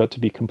assumption turned out to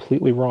be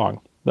completely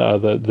wrong.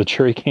 The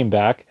jury came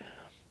back,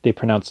 they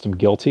pronounced him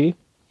guilty,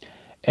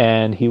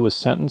 and he was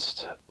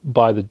sentenced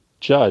by the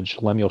judge,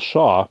 Lemuel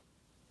Shaw,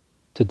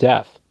 to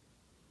death.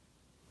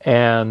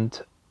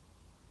 And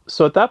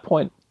so at that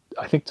point,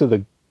 I think to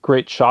the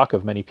great shock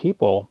of many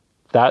people,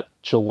 that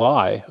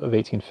July of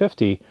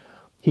 1850,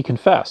 he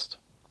confessed.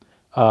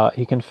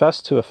 He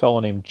confessed to a fellow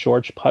named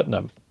George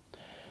Putnam.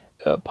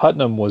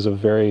 Putnam was a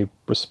very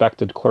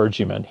respected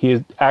clergyman. He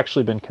had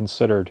actually been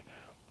considered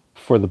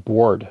for the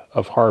board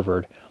of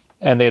Harvard,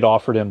 and they'd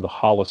offered him the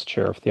Hollis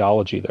Chair of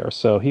Theology there.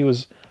 So he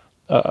was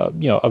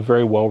a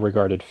very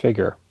well-regarded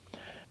figure.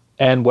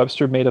 And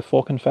Webster made a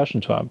full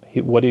confession to him.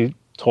 What he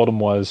told him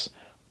was,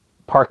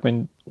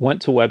 Parkman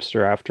went to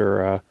Webster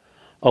after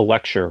a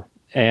lecture,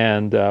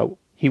 and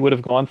he would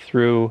have gone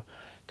through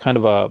kind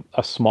of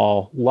a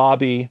small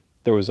lobby.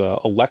 There was a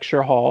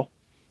lecture hall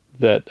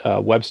that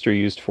Webster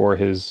used for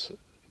his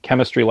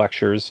chemistry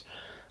lectures.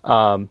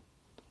 The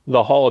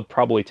hall had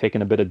probably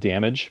taken a bit of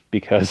damage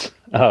because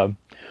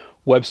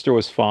Webster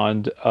was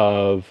fond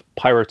of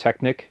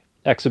pyrotechnic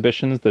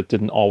exhibitions that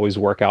didn't always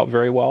work out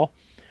very well.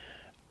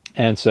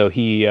 And so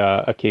he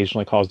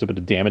occasionally caused a bit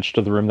of damage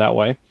to the room that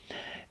way.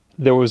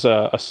 There was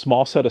a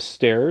small set of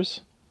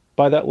stairs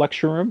by that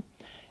lecture room,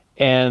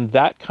 and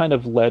that kind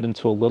of led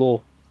into a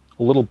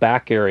little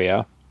back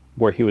area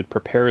where he would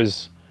prepare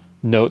his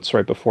notes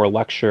right before a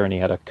lecture, and he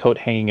had a coat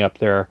hanging up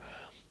there,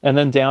 and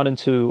then down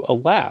into a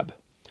lab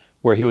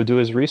where he would do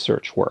his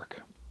research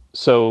work.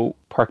 So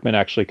Parkman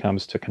actually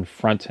comes to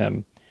confront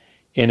him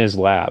in his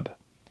lab,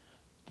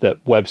 that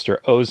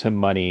Webster owes him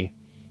money,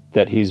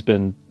 that he's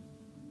been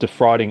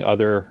defrauding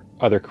other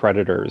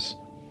creditors.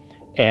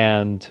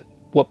 And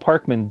what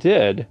Parkman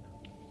did,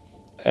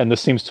 and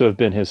this seems to have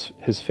been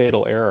his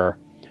fatal error,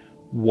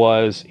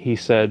 was he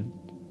said,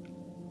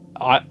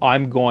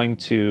 I'm going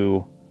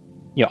to,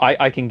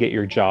 I can get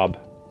your job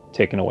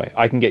taken away.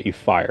 I can get you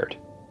fired.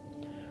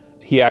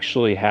 He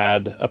actually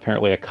had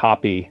apparently a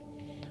copy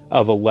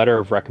of a letter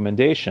of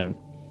recommendation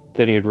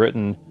that he had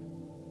written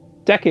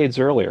decades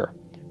earlier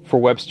for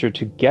Webster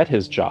to get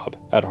his job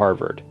at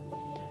Harvard.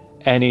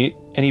 And he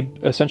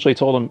essentially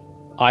told him,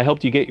 I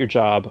helped you get your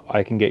job,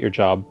 I can get your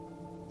job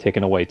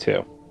taken away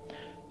too.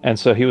 And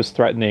so he was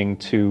threatening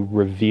to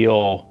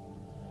reveal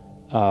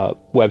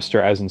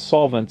Webster as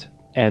insolvent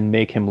and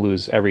make him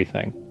lose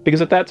everything.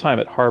 Because at that time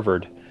at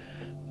Harvard,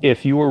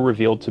 if you were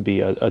revealed to be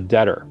a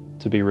debtor,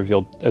 to be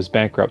revealed as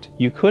bankrupt,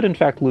 you could in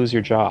fact lose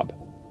your job.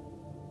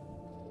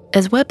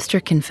 As Webster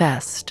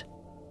confessed,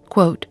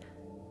 quote,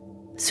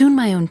 "Soon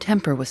my own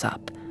temper was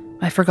up.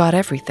 I forgot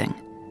everything.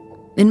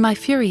 In my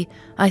fury,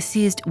 I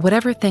seized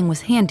whatever thing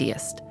was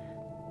handiest.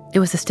 It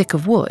was a stick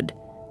of wood,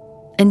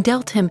 and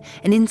dealt him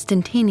an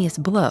instantaneous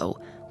blow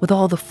with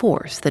all the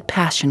force that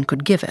passion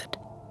could give it."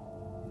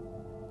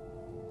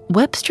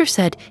 Webster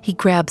said he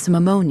grabbed some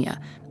ammonia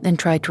and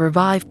tried to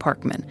revive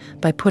Parkman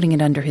by putting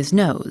it under his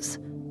nose.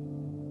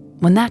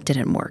 When that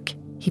didn't work,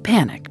 he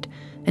panicked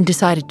and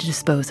decided to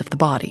dispose of the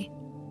body.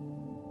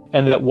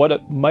 And that what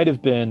it might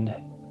have been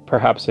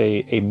perhaps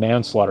a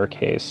manslaughter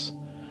case,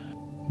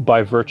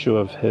 by virtue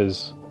of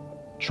his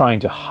trying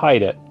to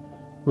hide it,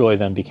 really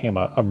then became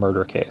a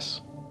murder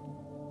case.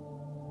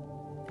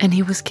 And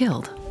he was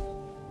killed.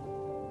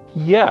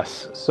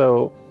 Yes.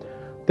 So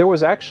there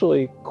was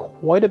actually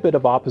quite a bit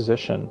of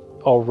opposition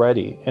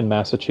already in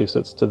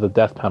Massachusetts to the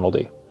death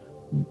penalty.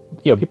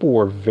 People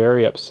were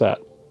very upset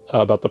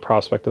about the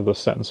prospect of the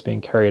sentence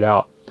being carried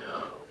out.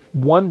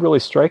 One really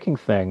striking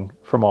thing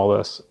from all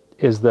this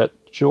is that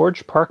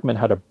George Parkman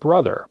had a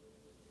brother,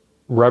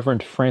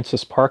 Reverend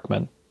Francis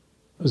Parkman,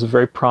 who was a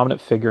very prominent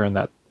figure in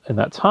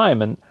that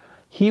time, and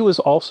he was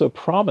also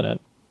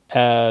prominent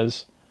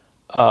as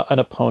an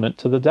opponent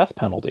to the death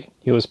penalty.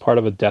 He was part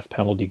of a death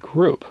penalty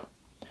group,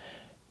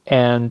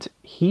 and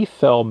he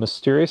fell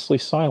mysteriously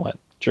silent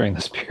during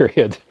this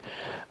period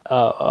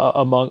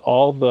among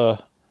all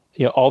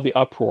the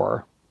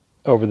uproar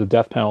over the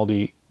death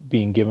penalty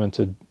being given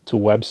to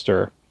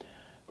Webster.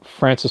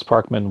 Francis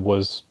Parkman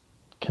was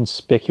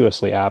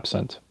conspicuously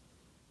absent.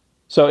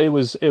 So it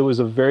was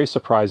a very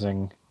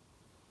surprising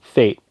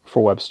fate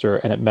for Webster,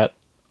 and it met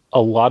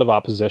a lot of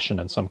opposition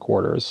in some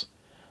quarters,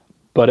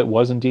 but it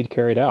was indeed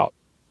carried out.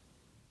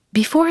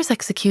 Before his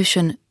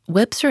execution,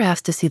 Webster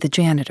asked to see the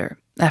janitor,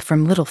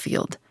 Ephraim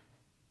Littlefield.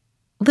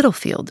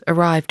 Littlefield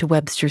arrived to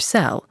Webster's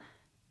cell,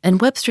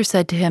 and Webster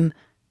said to him,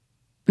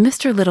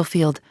 "Mr.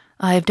 Littlefield,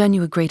 I have done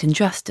you a great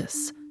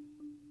injustice."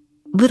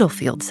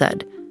 Littlefield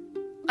said,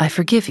 "I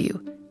forgive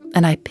you,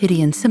 and I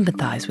pity and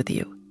sympathize with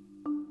you."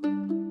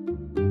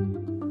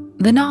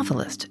 The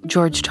novelist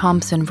George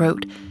Thompson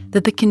wrote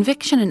that the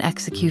conviction and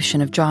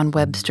execution of John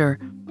Webster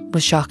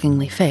was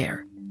shockingly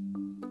fair.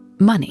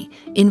 Money,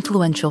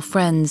 influential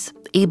friends,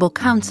 able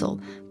counsel,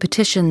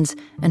 petitions,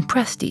 and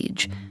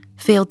prestige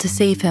failed to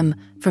save him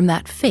from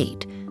that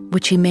fate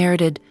which he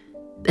merited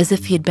as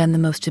if he had been the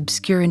most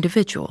obscure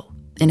individual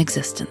in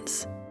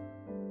existence.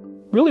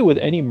 Really, with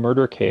any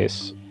murder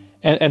case,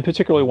 and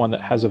particularly one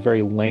that has a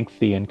very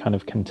lengthy and kind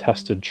of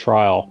contested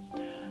trial,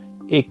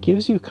 it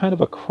gives you kind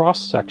of a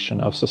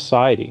cross-section of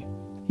society.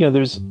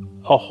 There's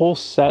a whole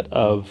set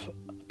of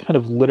kind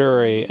of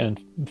literary and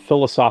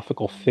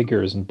philosophical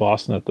figures in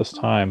Boston at this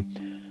time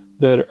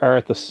that are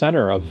at the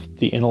center of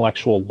the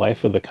intellectual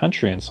life of the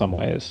country in some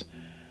ways.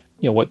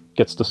 What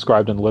gets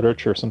described in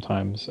literature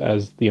sometimes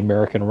as the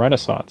American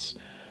Renaissance.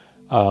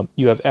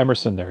 You have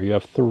Emerson there, you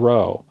have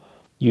Thoreau,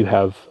 you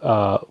have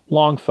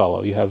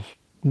Longfellow, you have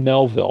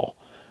Melville,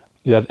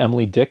 you have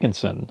Emily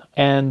Dickinson,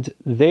 and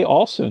they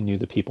also knew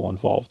the people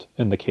involved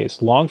in the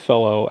case.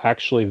 Longfellow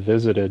actually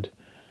visited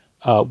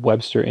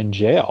Webster in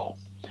jail.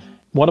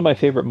 One of my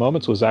favorite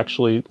moments was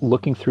actually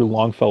looking through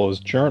Longfellow's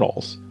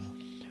journals,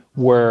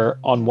 where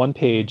on one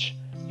page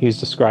he's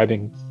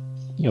describing,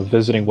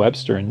 visiting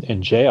Webster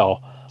in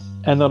jail,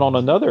 and then on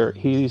another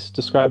he's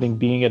describing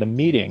being at a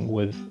meeting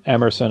with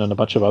Emerson and a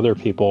bunch of other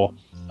people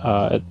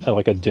at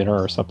like a dinner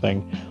or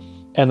something,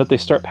 and that they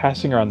start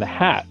passing around the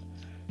hat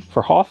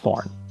for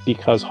Hawthorne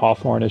because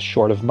Hawthorne is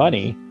short of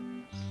money,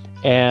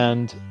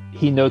 and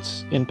he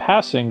notes in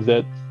passing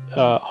that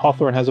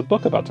Hawthorne has a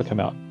book about to come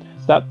out.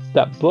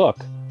 That book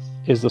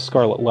is the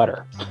Scarlet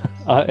Letter,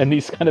 and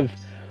these kind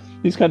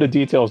of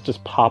details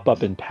just pop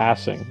up in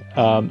passing.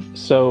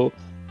 So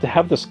to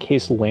have this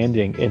case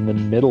landing in the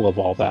middle of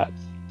all that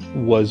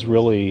was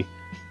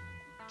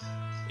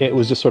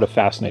just sort of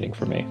fascinating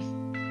for me.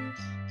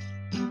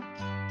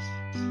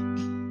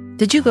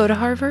 Did you go to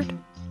Harvard?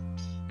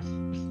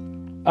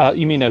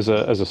 You mean as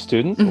a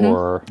student, Mm-hmm.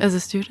 or as a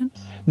student?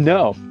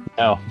 No.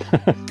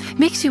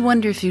 Makes you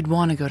wonder if you'd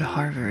want to go to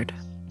Harvard.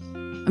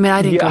 I mean,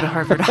 I didn't go to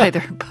Harvard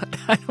either, but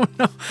I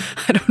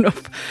don't know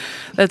if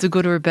that's a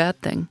good or a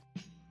bad thing.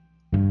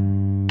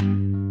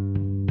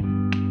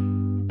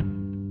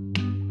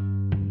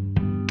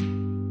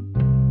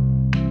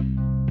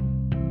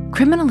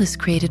 Criminal is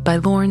created by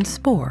Lauren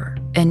Spohr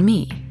and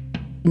me.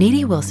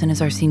 Nadia Wilson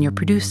is our senior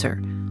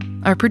producer.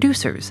 Our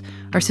producers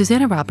are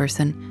Susanna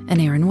Robertson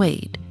and Aaron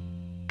Wade.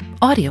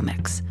 Audio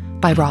mix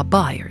by Rob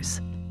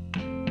Byers.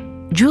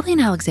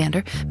 Julian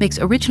Alexander makes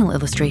original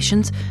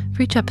illustrations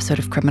for each episode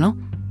of Criminal.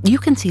 You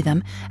can see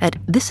them at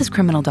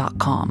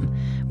thisiscriminal.com,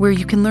 where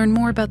you can learn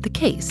more about the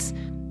case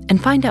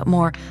and find out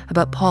more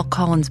about Paul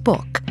Collins'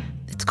 book.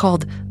 It's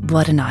called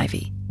Blood and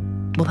Ivy.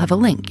 We'll have a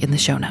link in the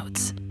show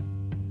notes.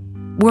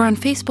 We're on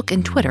Facebook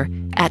and Twitter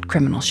at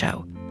Criminal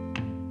Show.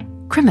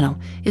 Criminal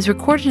is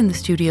recorded in the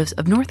studios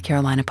of North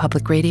Carolina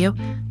Public Radio,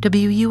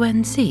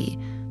 WUNC.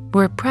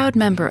 We're a proud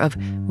member of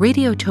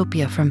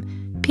Radiotopia from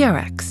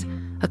PRX,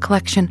 a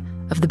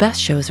collection of the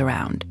best shows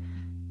around.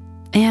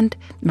 And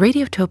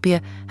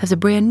Radiotopia has a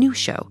brand new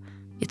show.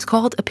 It's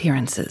called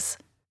Appearances.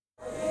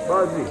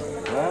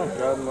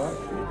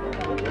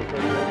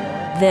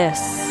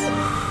 This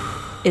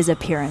is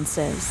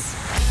Appearances.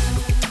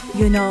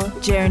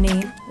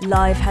 Journey.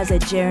 Life has a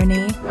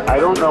journey. I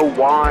don't know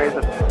why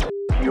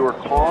you were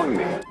calling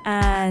me.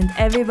 And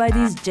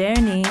everybody's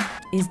journey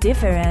is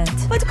different.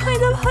 What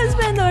kind of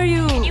husband are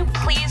you? Can you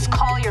please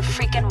call your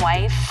freaking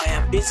wife? I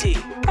am busy.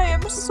 I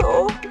am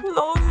so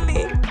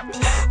lonely.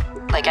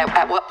 Like,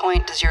 at what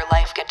point does your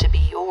life get to be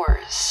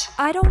yours?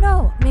 I don't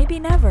know. Maybe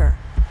never.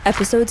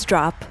 Episodes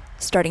drop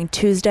starting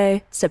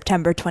Tuesday,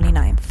 September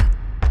 29th.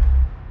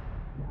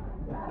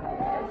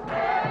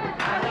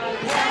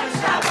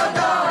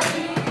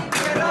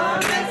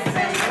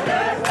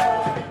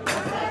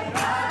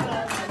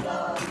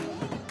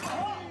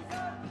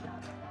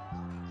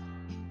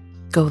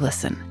 go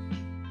listen.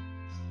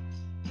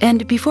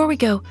 And before we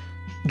go,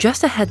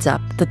 just a heads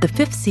up that the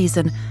 5th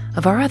season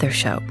of our other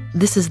show,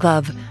 This Is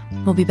Love,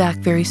 will be back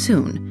very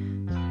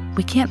soon.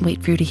 We can't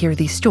wait for you to hear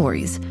these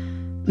stories.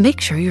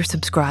 Make sure you're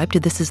subscribed to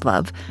This Is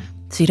Love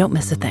so you don't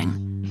miss a thing.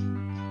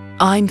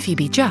 I'm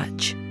Phoebe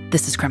Judge.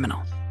 This is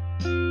Criminal.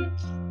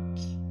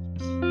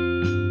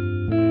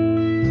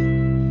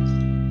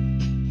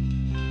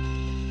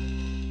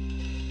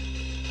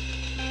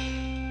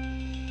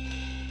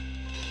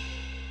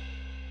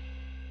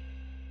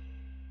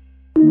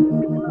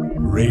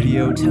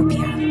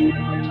 Radiotopia.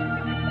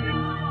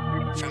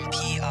 From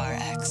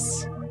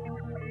PRX.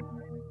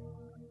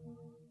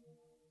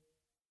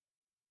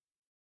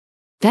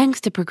 Thanks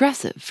to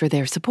Progressive for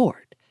their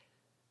support.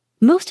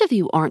 Most of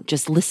you aren't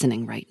just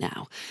listening right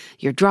now.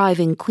 You're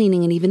driving,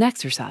 cleaning, and even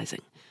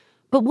exercising.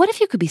 But what if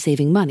you could be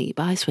saving money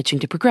by switching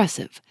to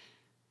Progressive?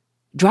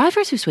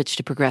 Drivers who switch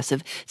to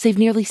Progressive save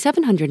nearly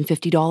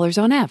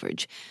 $750 on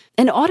average,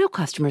 and auto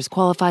customers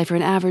qualify for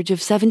an average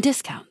of 7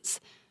 discounts.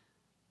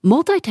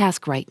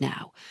 Multitask right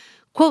now.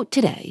 Quote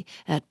today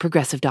at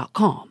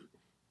Progressive.com.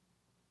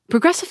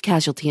 Progressive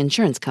Casualty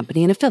Insurance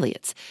Company and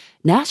Affiliates.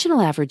 National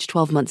average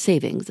 12-month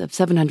savings of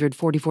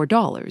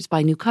 $744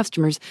 by new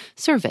customers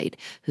surveyed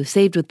who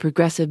saved with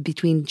Progressive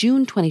between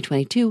June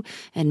 2022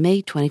 and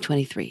May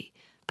 2023.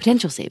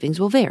 Potential savings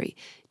will vary.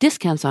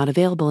 Discounts not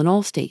available in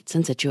all states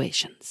and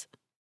situations.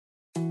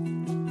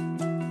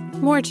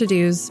 More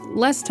to-dos,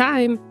 less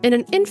time, and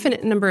an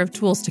infinite number of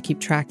tools to keep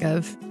track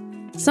of.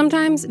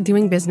 Sometimes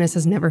doing business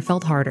has never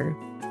felt harder,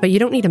 but you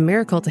don't need a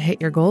miracle to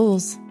hit your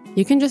goals.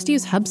 You can just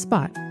use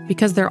HubSpot,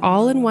 because their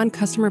all-in-one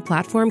customer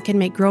platform can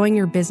make growing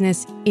your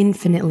business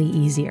infinitely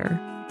easier.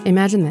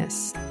 Imagine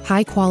this: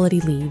 high-quality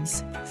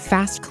leads,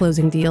 fast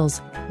closing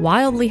deals,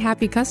 wildly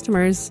happy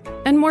customers,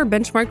 and more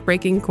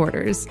benchmark-breaking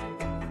quarters.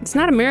 It's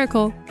not a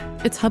miracle,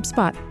 it's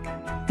HubSpot.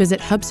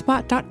 Visit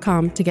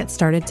HubSpot.com to get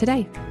started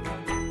today.